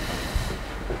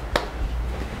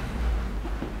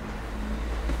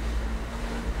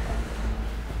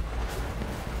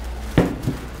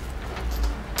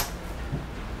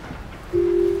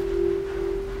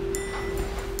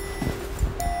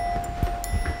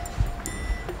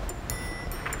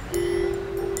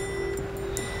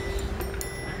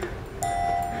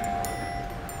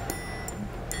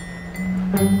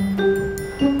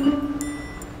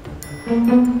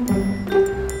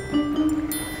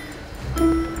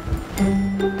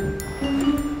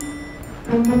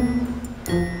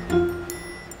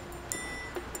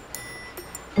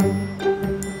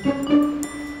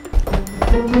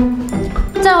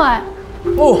政委，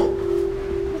哦，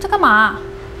你在干嘛？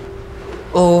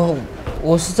哦，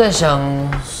我是在想，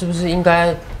是不是应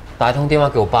该打一通电话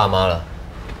给我爸妈了？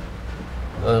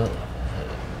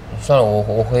算了，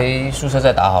我回宿舍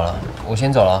再打好了。我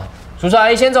先走了，叔叔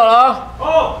阿姨先走了。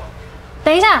哦，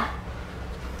等一下，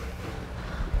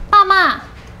爸妈，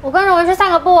我跟荣文去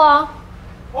散个步哦。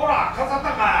好啦，较早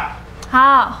等来。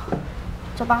好，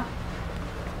走吧。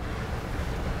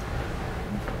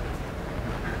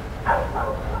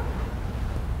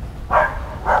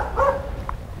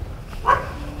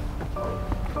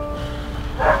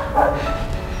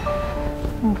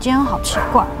你今天好奇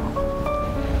怪哦。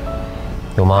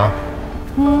有吗？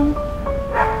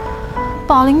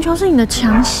保龄球是你的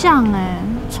强项哎，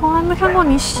从来没看过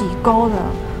你洗钩的，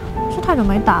是太久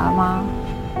没打了吗？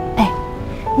哎，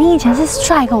你以前是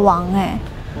strike 王哎，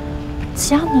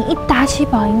只要你一打起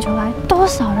保龄球来，多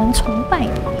少人崇拜你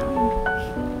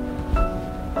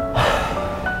啊！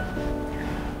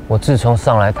我自从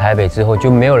上来台北之后，就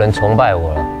没有人崇拜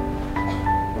我了。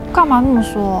干嘛那么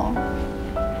说？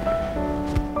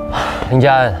林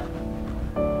家恩，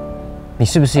你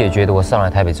是不是也觉得我上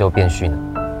来台北之后变逊了？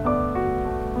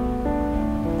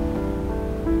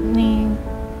你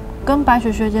跟白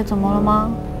雪学姐怎么了吗？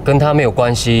跟她没有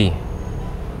关系，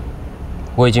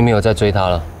我已经没有再追她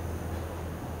了。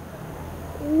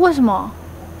为什么？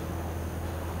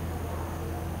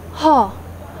吼，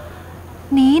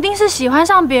你一定是喜欢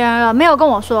上别人了，没有跟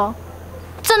我说，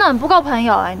真的很不够朋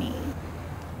友哎你。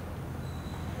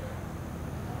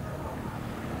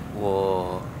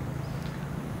我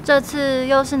这次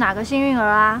又是哪个幸运儿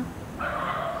啊？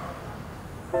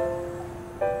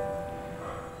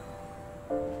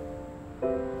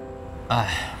哎，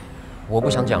我不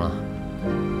想讲了。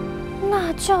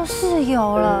那就是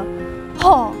有了，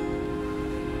吼，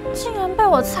竟然被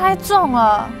我猜中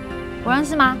了。我认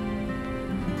识吗？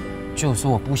就说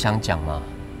我不想讲嘛。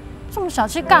这么小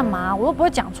气干嘛？我又不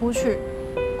会讲出去。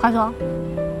快说。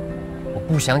我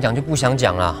不想讲就不想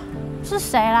讲啦。是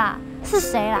谁啦？是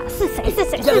谁啦？是谁？是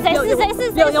谁？是谁？是谁？是谁？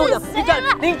是谁？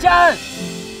林家，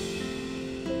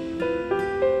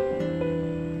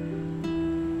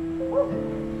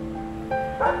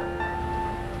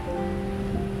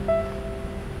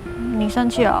你生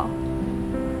气了？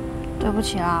对不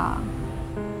起啦。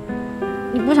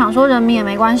你不想说人名也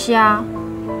没关系啊，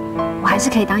我还是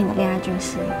可以当你的恋爱军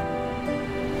师。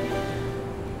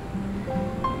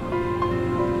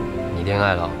你恋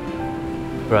爱了，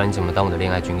不然你怎么当我的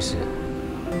恋爱军师？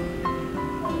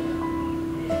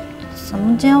怎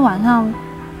么今天晚上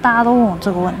大家都问我这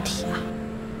个问题啊？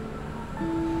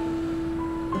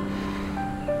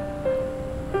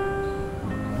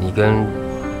你跟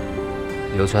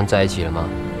流川在一起了吗？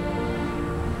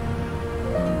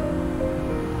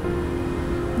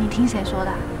你听谁说的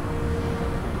啊？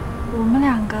我们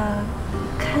两个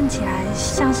看起来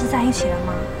像是在一起了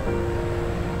吗？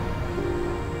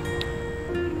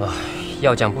唉，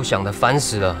要讲不想的，烦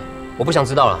死了！我不想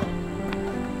知道了。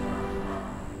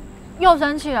又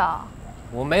生气了？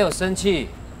我没有生气，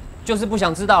就是不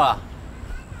想知道了。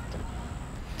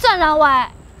郑仁伟，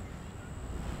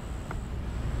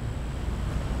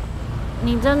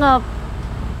你真的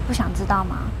不想知道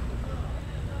吗？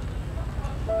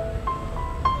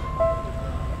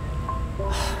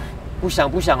不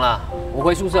想啦，我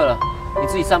回宿舍了，你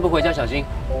自己散步回家，小心，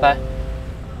拜。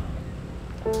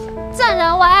郑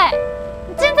仁伟，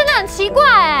你今天真的很奇怪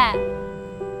哎。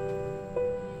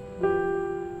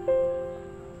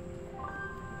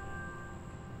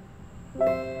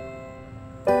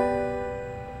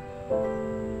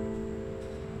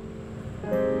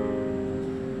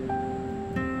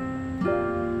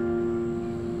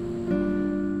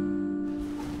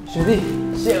学弟，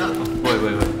谢了。不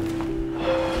会。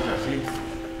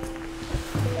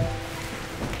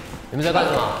你们在干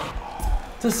什么？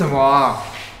这什么啊？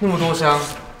那么多箱。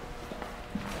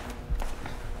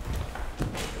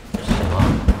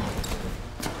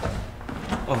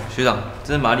哦，学长，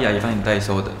这是玛利亚也帮你代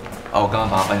收的啊，我刚刚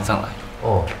把它搬上来。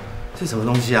哦，这什么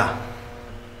东西啊？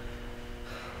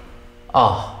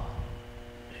啊，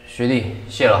学弟，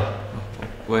谢了。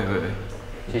不会，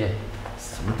谢谢。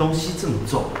什么东西这么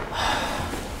重？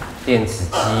电子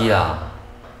机啦。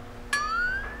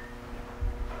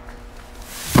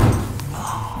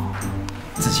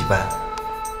自己搬。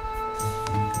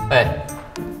哎，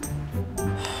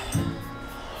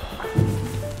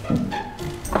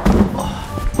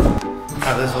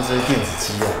大哥说这是电子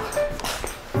机啊？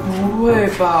不会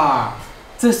吧？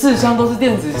这4箱都是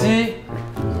电子机？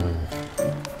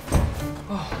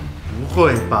不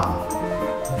会吧？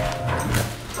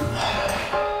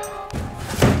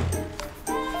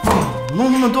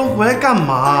弄那么多回来干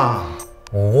嘛？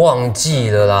我忘记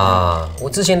了啦，我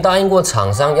之前答应过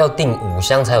厂商要订5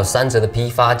箱才有3折的批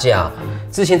发价，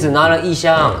之前只拿了1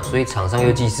箱，所以厂商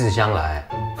又寄4箱来。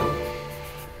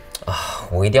啊，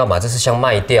我一定要把这4箱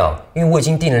卖掉，因为我已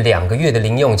经订了2个月的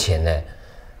零用钱呢。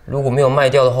如果没有卖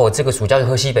掉的话，我这个暑假就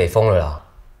喝西北风了啦。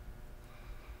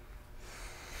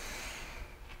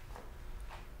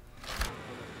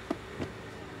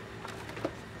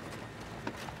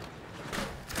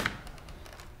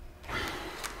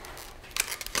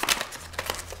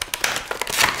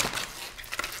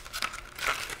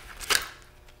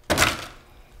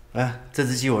哎，这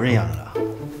只鸡我认养了啦，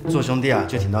做兄弟啊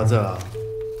就挺到这了。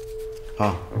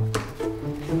好，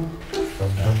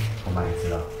我买1只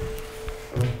了。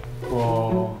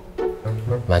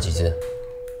买几只？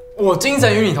我精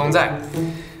神与你同在。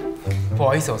不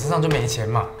好意思，我身上就没钱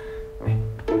嘛。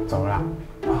走啦。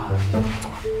走了。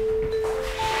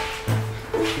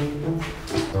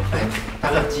哎，大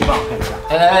哥，鸡帮我看一下。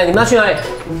哎，你们要去哪里？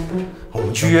我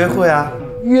们去约会啊。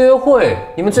约会？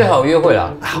你们最好约会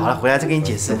啦。好了，回来再跟你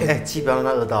解释。哎，鸡不要让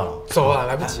他饿到了。走啊，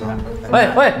来不及了。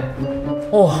喂。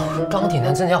哇，钢铁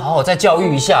男真的要好好再教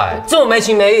育一下哎，这么没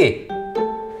情没义。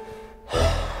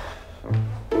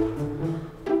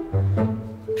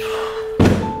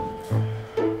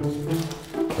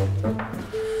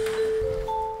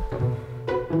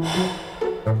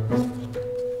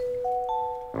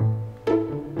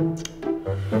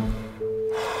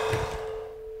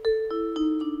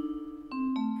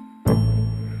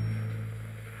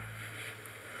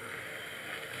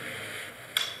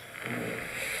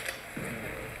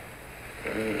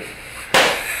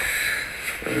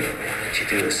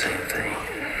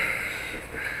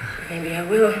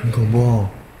很恐怖哦。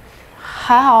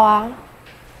还好啊。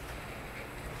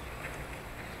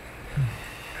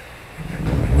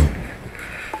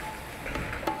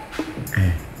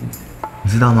哎，你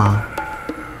知道吗？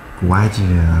古埃及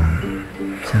人啊，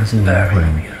相信灵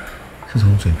魂是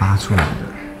从嘴巴出来的。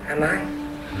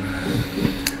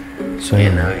所以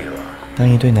呢，当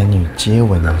一对男女接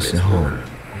吻的时候，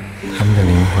他们的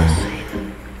灵魂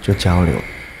就交流。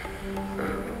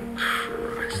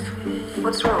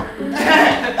What's wrong？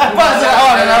 不好意思，老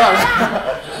板，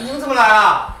你们怎么来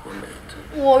了？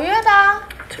我约的啊。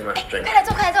快来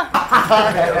坐，快来坐。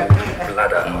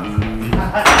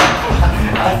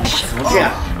什么片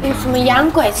啊？什么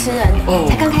养鬼吃人？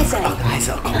才刚开始而已。还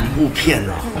是恐怖片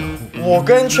哦。我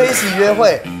跟 Tracy 约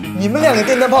会，你们两个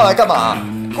电灯泡来干嘛？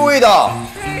故意的哦。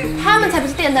他们才不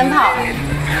是电灯泡，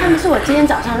他们是我今天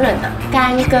早上认的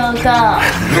干哥哥。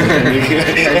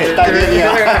大哥你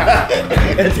好，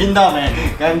听到没？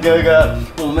干哥哥，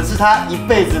我们是他一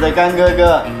辈子的干哥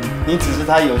哥，你只是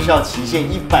他有效期限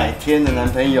100天的男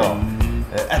朋友。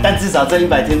但至少这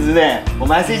100天之内，我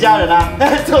们还是一家人啊！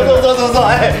坐，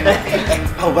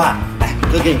怕不怕？来，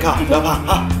哥给你靠，不要怕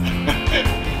啊！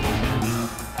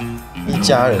一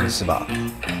家人是吧？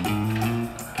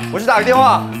我去打个电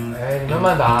话。哎，你慢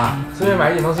慢打，顺便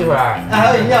买一点东西回来。还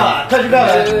有饮料啊，快去不要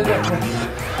来！对。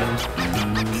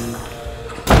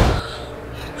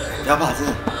不要怕，真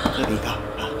的，哥给你靠。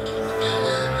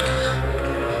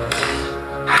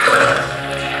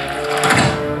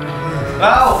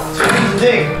好，请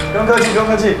进，不用客气，不用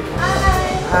客气。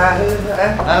来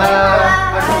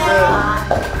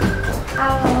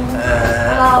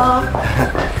，Hello。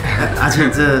阿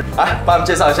庆，这来帮我们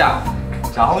介绍一下，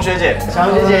小红学姐，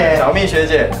小蜜学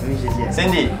姐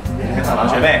，Cindy， 跟螳螂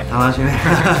学妹，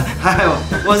还有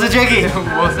我是 Jacky，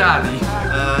 我是阿迪。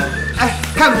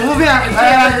看恐怖片啊，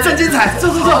真精彩，坐，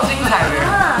精彩的。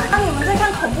那你们在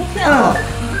看恐怖片哦？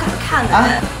不敢看啊。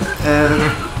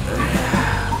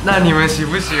那你们喜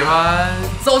不喜欢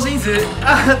周星驰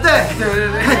啊？对。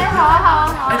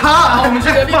好，我们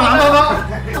去隔壁。放包。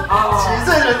几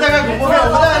岁人在看恐怖片，我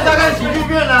们当然在看喜剧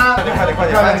片啦。快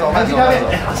点，慢走。好，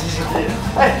谢谢。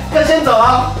要先走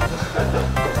啊。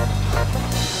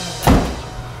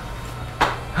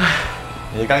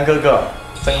你的干哥哥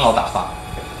真好打发。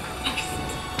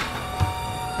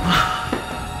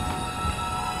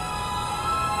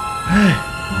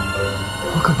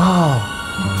好可怕哦！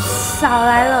少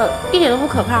来了，一点都不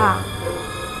可怕啊！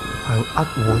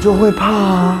我就会怕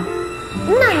啊！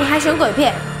那你还选鬼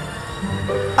片？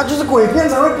就是鬼片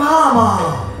才会怕嘛！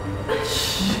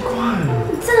奇怪了，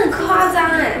你真的很夸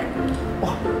张哎！哇，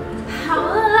好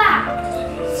了啦！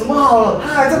什么好了？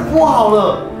他还在播好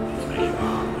了，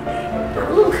哪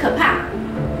那么可怕？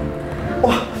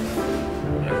哇！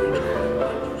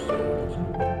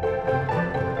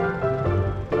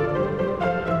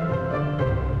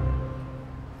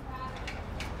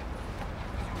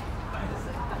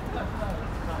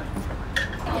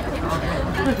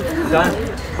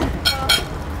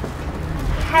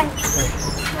嗨，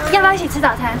要不要一起吃早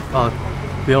餐？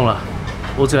不用了，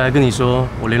我只来跟你说，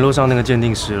我联络上那个鉴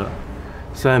定师了。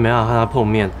虽然没办法和他碰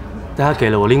面，但他给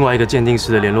了我另外一个鉴定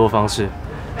师的联络方式。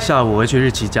下午我会去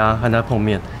日崎家和他碰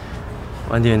面。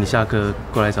晚点你下课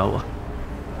过来找我。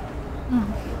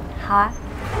好啊。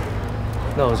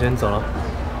那我先走了。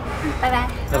拜拜。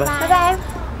拜拜。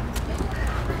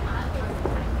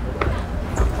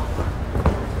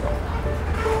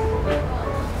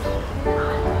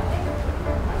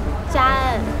嘉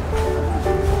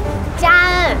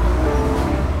恩，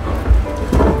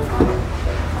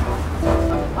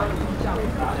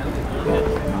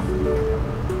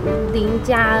林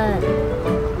嘉恩，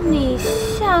你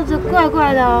笑着怪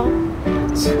怪的哦，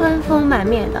春风满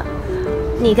面的。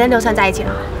你跟刘川在一起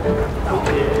了？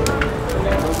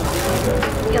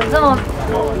有这么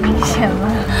明显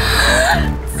吗？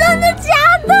真的假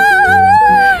的？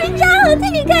林嘉恩，替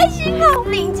你开心哦。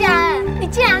林嘉恩，你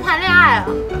竟然谈恋爱了，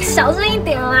小声一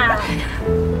点啦。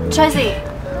Tracy，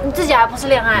 你自己还不是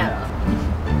恋爱了？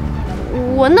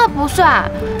我那不算，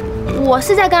我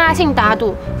是在跟阿信打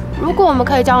赌，如果我们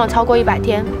可以交往超过100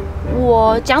天，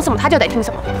我讲什么他就得听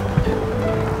什么。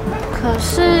可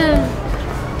是，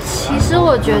其实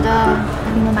我觉得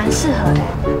你们蛮适合的。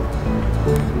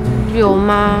有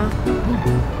吗？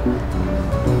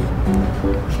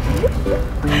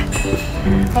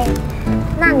哎，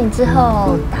那你之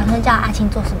后打算叫阿青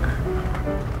做什么？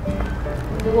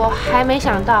我还没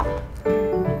想到。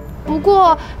不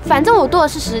过，反正我多的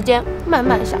是时间，慢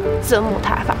慢想折磨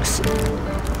他的方式。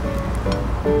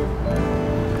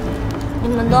你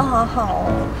们都好好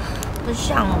哦，不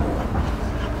像我，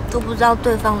都不知道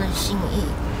对方的心意，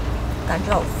感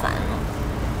觉好烦哦。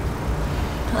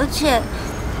而且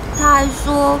他还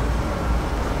说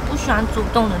不喜欢主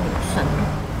动的女生。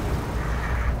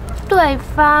对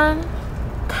方，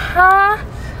他，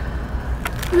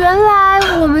原来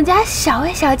我们家小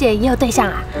薇小姐也有对象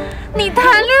啊！你谈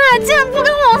恋爱竟然不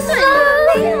跟我说？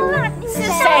没有啦，是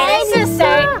谁？是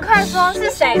谁？快说是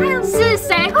谁？是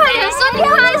谁？快点说！你快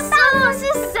说是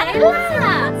谁啦？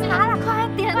查了，快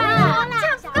点啦！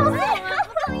这样不够意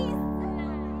思。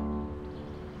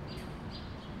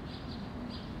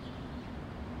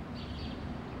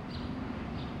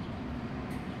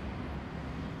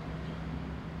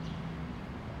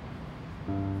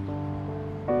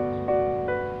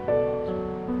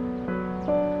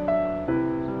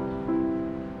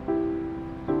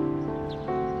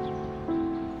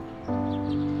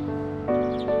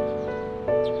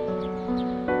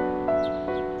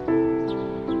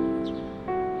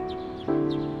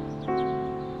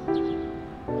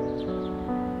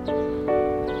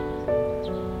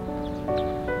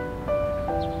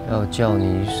要叫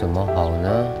你什么好呢？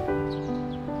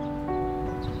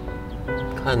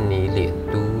看你脸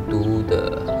嘟嘟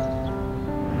的，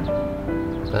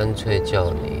干脆叫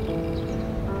你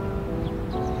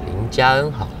林嘉恩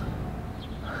好了。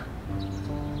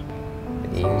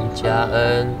林嘉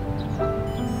恩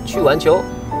去玩球，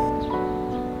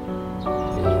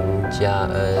林嘉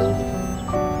恩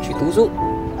去读书，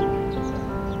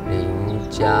林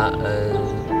嘉恩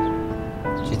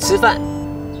去吃饭。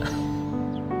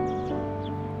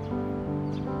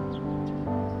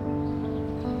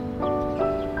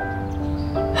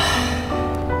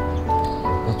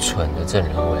蠢的郑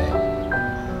仁威，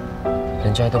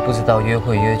人家都不知道约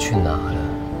会约去哪了，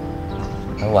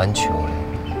还玩球嘞。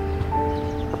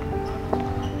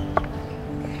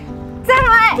郑仁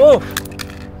威，哦，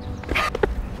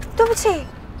对不起，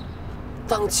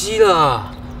宕机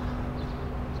了，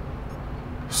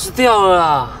失掉了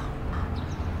啦。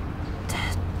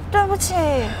对不起，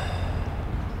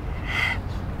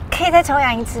可以再重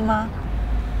养一只吗？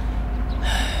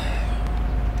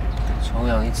重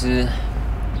养一只。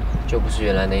就不是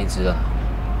原来那一只了。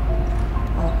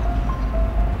哦，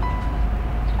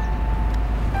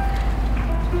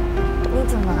你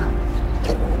怎么了？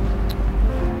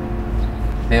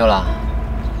没有啦，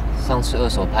上次二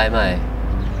手拍卖，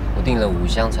我订了5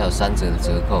箱才有3折的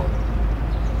折扣，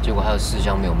结果还有4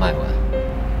箱没有卖完。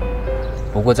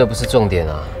不过这不是重点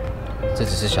啊，这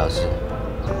只是小事。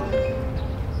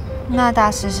那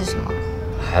大事是什么？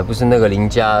还不是那个林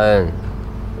嘉恩。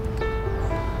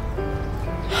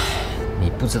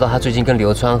不知道他最近跟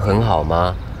流川很好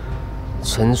吗？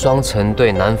成双成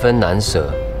对，难分难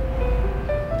舍。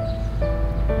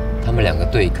他们2个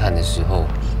对看的时候，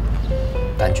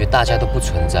感觉大家都不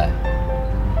存在。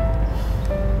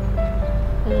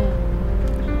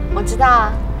我知道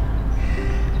啊，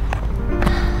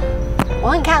我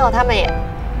很看好他们耶。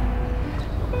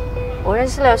我认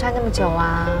识流川那么久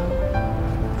啊，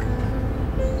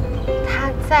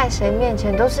他在谁面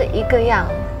前都是一个样。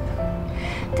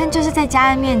但就是在家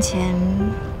人面前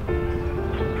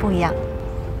不一样。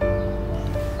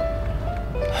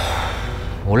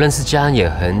我认识嘉恩也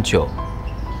很久，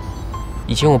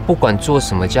以前我不管做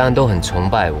什么，嘉恩都很崇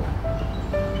拜我。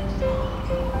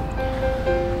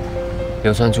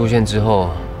流川出现之后，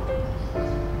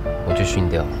我就熏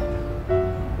掉了。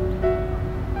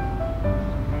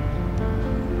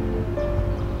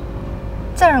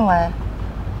郑仁伟，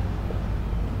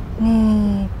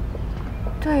你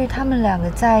对于他们2个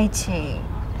在一起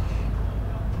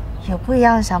有不一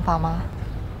样的想法吗？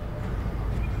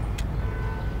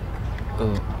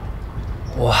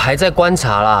我还在观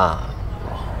察啦。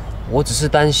我只是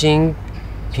担心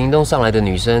屏东上来的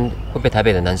女生会被台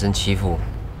北的男生欺负。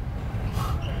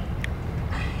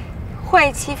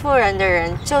会欺负人的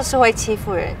人就是会欺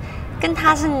负人，跟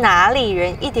他是哪里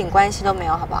人一点关系都没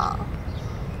有，好不好？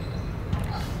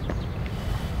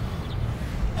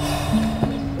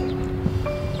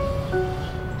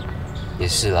也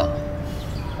是啦。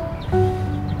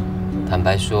坦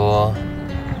白说，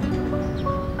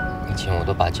以前我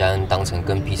都把嘉恩当成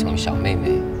跟屁虫小妹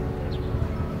妹，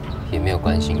也没有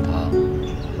关心他。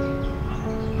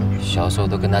小时候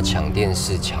都跟他抢电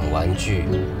视、抢玩具，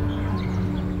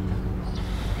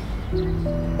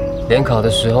联考的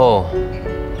时候，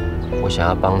我想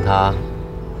要帮他，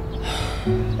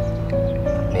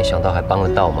没想到还帮得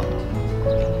到忙。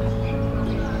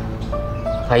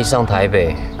他一上台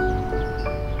北，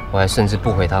我还甚至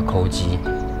不回他扣机。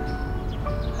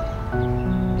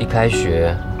一开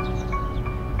学，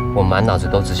我满脑子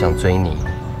都只想追你，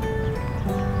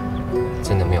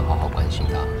真的没有好好关心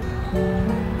他。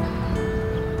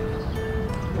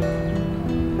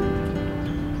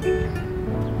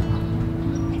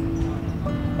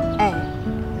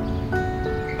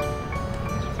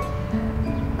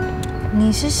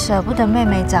你是舍不得妹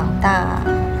妹长大，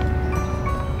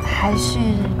还是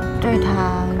对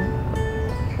她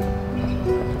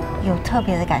有特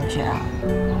别的感觉啊？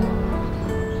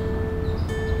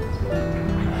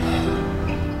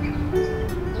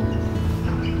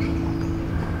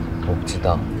我不知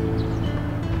道。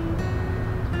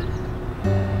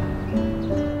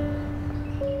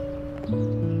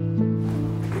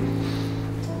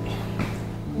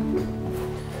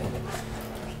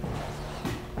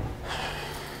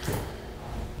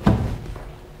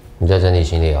你在整理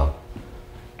行李啊？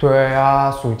对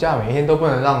啊，暑假每天都不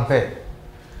能浪费。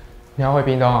你要回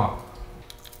屏东啊？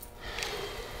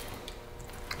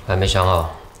还没想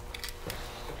好。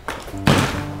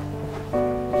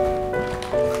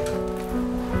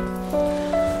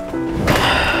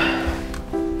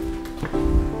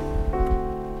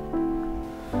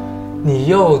你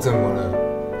又怎么了？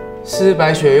是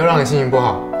白雪又让你心情不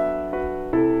好？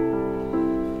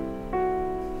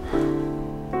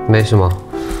没什么。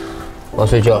我要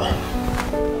睡觉了。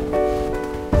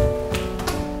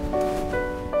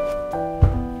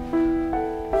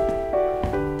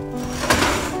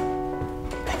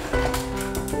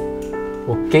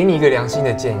我给你一个良心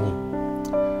的建议：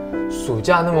暑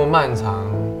假那么漫长，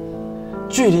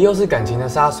距离又是感情的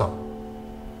杀手。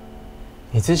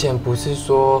你之前不是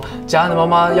说家人的妈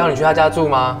妈要你去她家住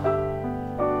吗？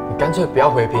你干脆不要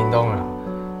回屏东了，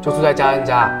就住在家人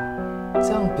家，这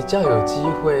样比较有机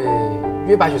会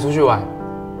约白雪出去玩。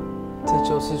这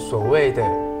就是所谓的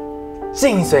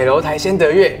近水楼台先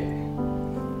得月。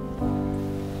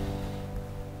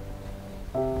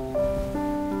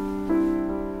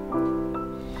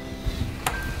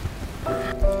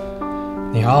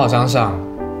你好好想想，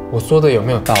我说的有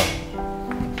没有道理？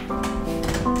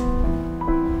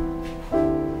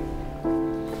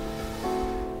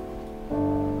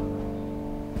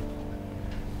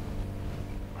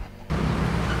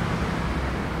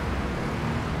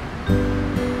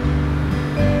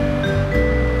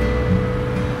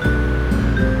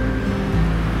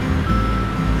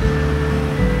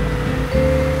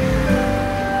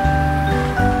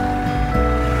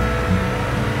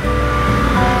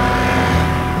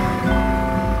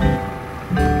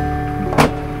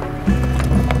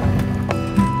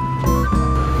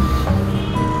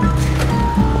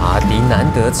难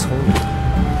得聪明，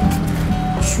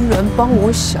居然帮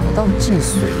我想到近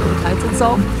水楼台这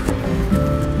招。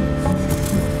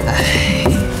哎，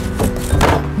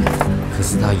可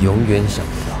是他永远想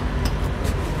不到，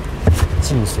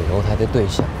近水楼台的对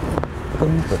象根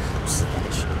本不是白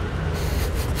雪。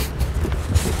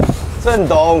郑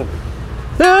董，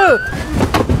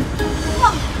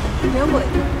哇，刘伟，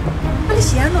你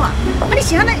是安怎？你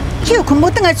是安尼休困无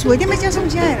倒来厝，点要才送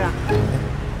啥的啦？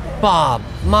爸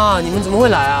妈，你们怎么会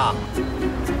来啊？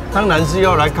当然是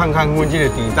要来看看阮这个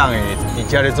地档的，你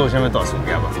家咧做什么大事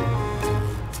业吧？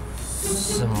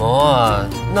什么啊？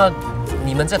那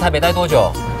你们在台北待多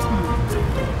久？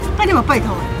那你嘛拜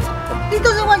托，你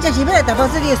都是我真是要来打包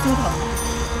这里的书头。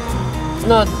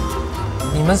那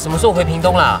你们什么时候回屏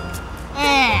东啦？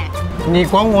哎，你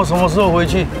管我什么时候回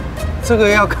去？这个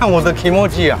要看我的期末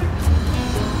季啊！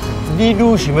你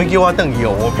愈想要叫我回去，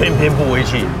我偏偏不回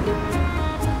去。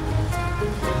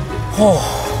哦，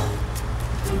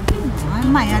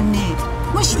莫安尼，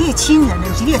我是你的亲人呢，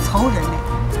又是你的仇人呢。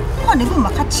看你我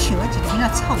嘛较笑啊，一个那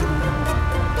臭人。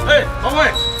哎，王伟，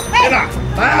来啦，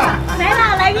来啊！来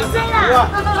啦，来 VJ 啦！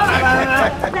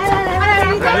来，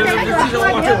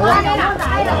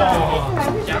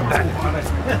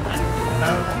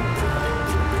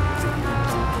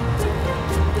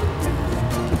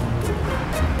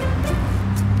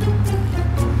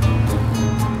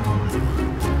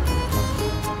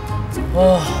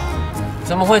哦，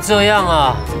怎么会这样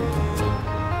啊？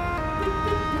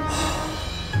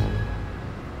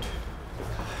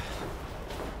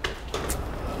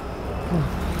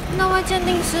那位鉴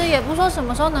定师也不说什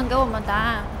么时候能给我们答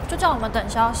案，就叫我们等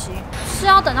消息，是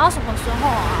要等到什么时候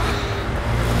啊？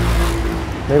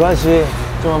没关系，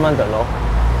就慢慢等喽。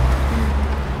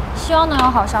希望能有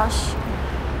好消息。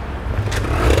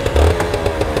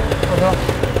好的。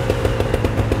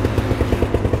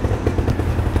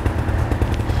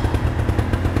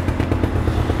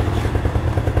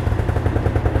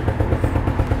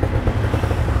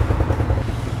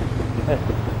哎，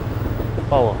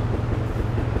抱我。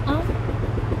啊？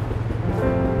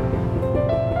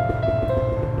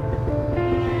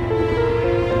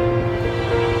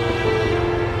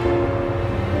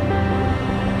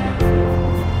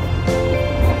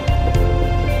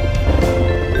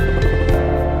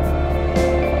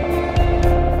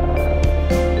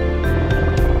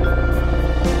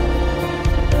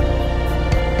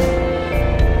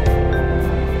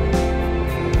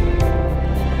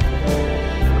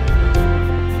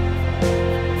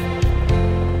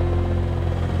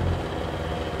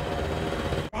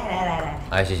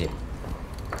哎，谢谢。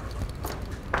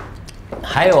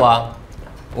还有啊，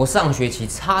我上学期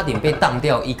差点被当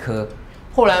掉一科，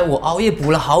后来我熬夜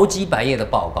补了好几百页的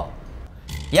报告，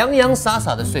洋洋洒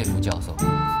洒的说服教授，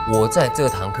我在这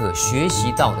堂课学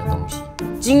习到的东西，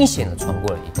惊险的闯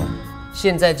过了一关。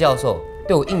现在教授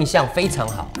对我印象非常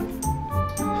好。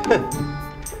哼，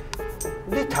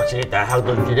你读一个大学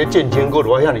论一个战争，阁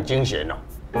偌遐尼惊险哦。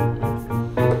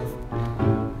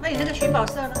那你那个寻宝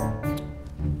社呢？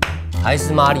还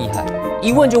是妈厉害，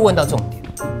一问就问到重点。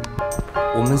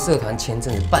我们社团前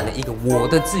阵子办了一个《我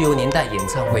的自由年代》演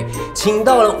唱会，请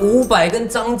到了伍佰跟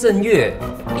张震岳，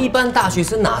一般大学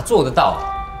生哪做得到啊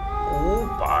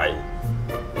？500，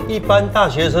一般大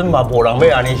学生嘛，无人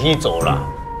要安尼先做啦。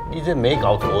你这没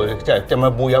搞头的，这么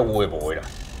不要有的无的啦。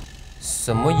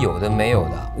什么有的没有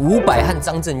的？伍佰和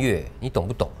张震岳，你懂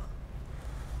不懂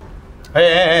啊？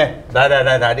哎，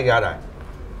来，你给他来。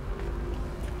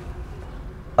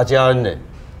啊，嘉恩呢？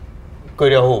过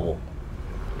了好无？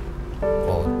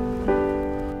哦。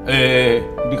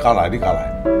你甲来。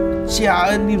嘉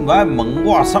恩，你唔爱问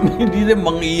我，啥物你咧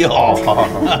问伊吼？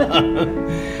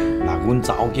那阮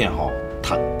查某囝吼，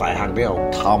读大学了，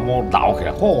头毛留起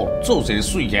来，吼，做些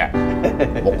水起来。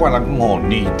莫怪人讲吼，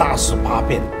女大18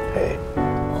变。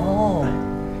哦，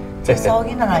这查某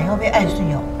囡仔以后要爱水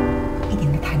哦，一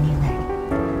定要谈恋爱。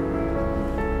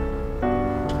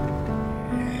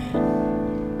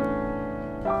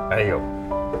哎呦，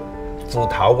自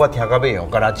头我听到尾哦，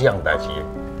敢若这样代志，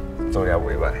做了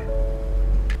袂歹。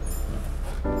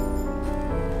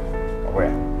宝贝，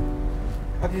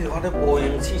啊，你我咧无闲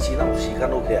试试，哪有时间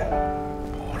落起来？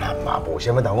哦，咱嘛无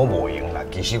啥物人我无闲啦。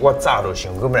其实我早就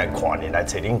想过要来看恁，来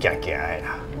找恁行行的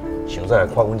啦。想再来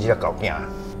看阮这只狗囝。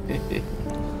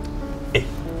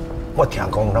我听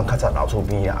讲咱较早老厝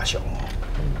边阿雄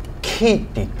去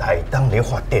伫台东咧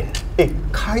发展，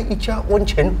开一家温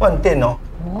泉饭店哦。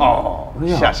哦，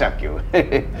下桥，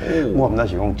我唔知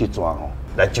是讲这桩吼，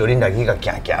来叫恁来去甲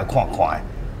行看看的，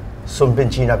顺便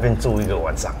去那边住一个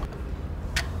晚上。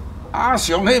阿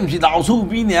雄，迄毋是老厝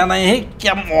边尔呢，迄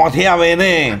兼换贴的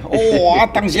呢。哇，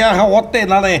当时啊，我顶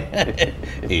啊呢。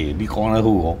你讲得好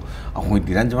哦，啊，反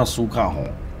正咱即马暑假吼，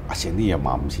啊，生意也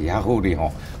嘛毋是遐好咧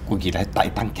吼，规日来台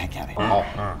东行行咧。哦，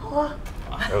好啊。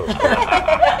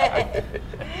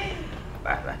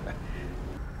来。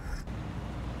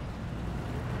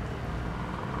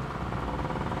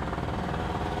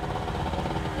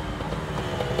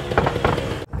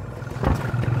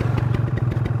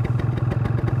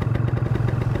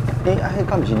迄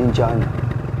敢毋是恁家呢？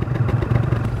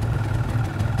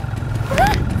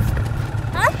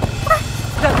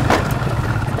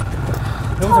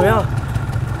你们怎么样？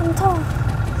很痛。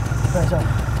看一下，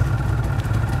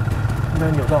应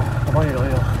该扭到，我帮你揉一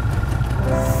揉。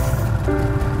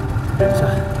等一下。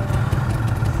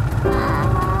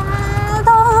痛！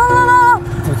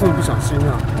我这么不小心啊！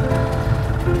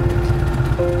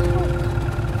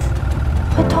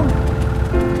会痛。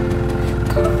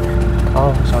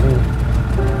好，小丽。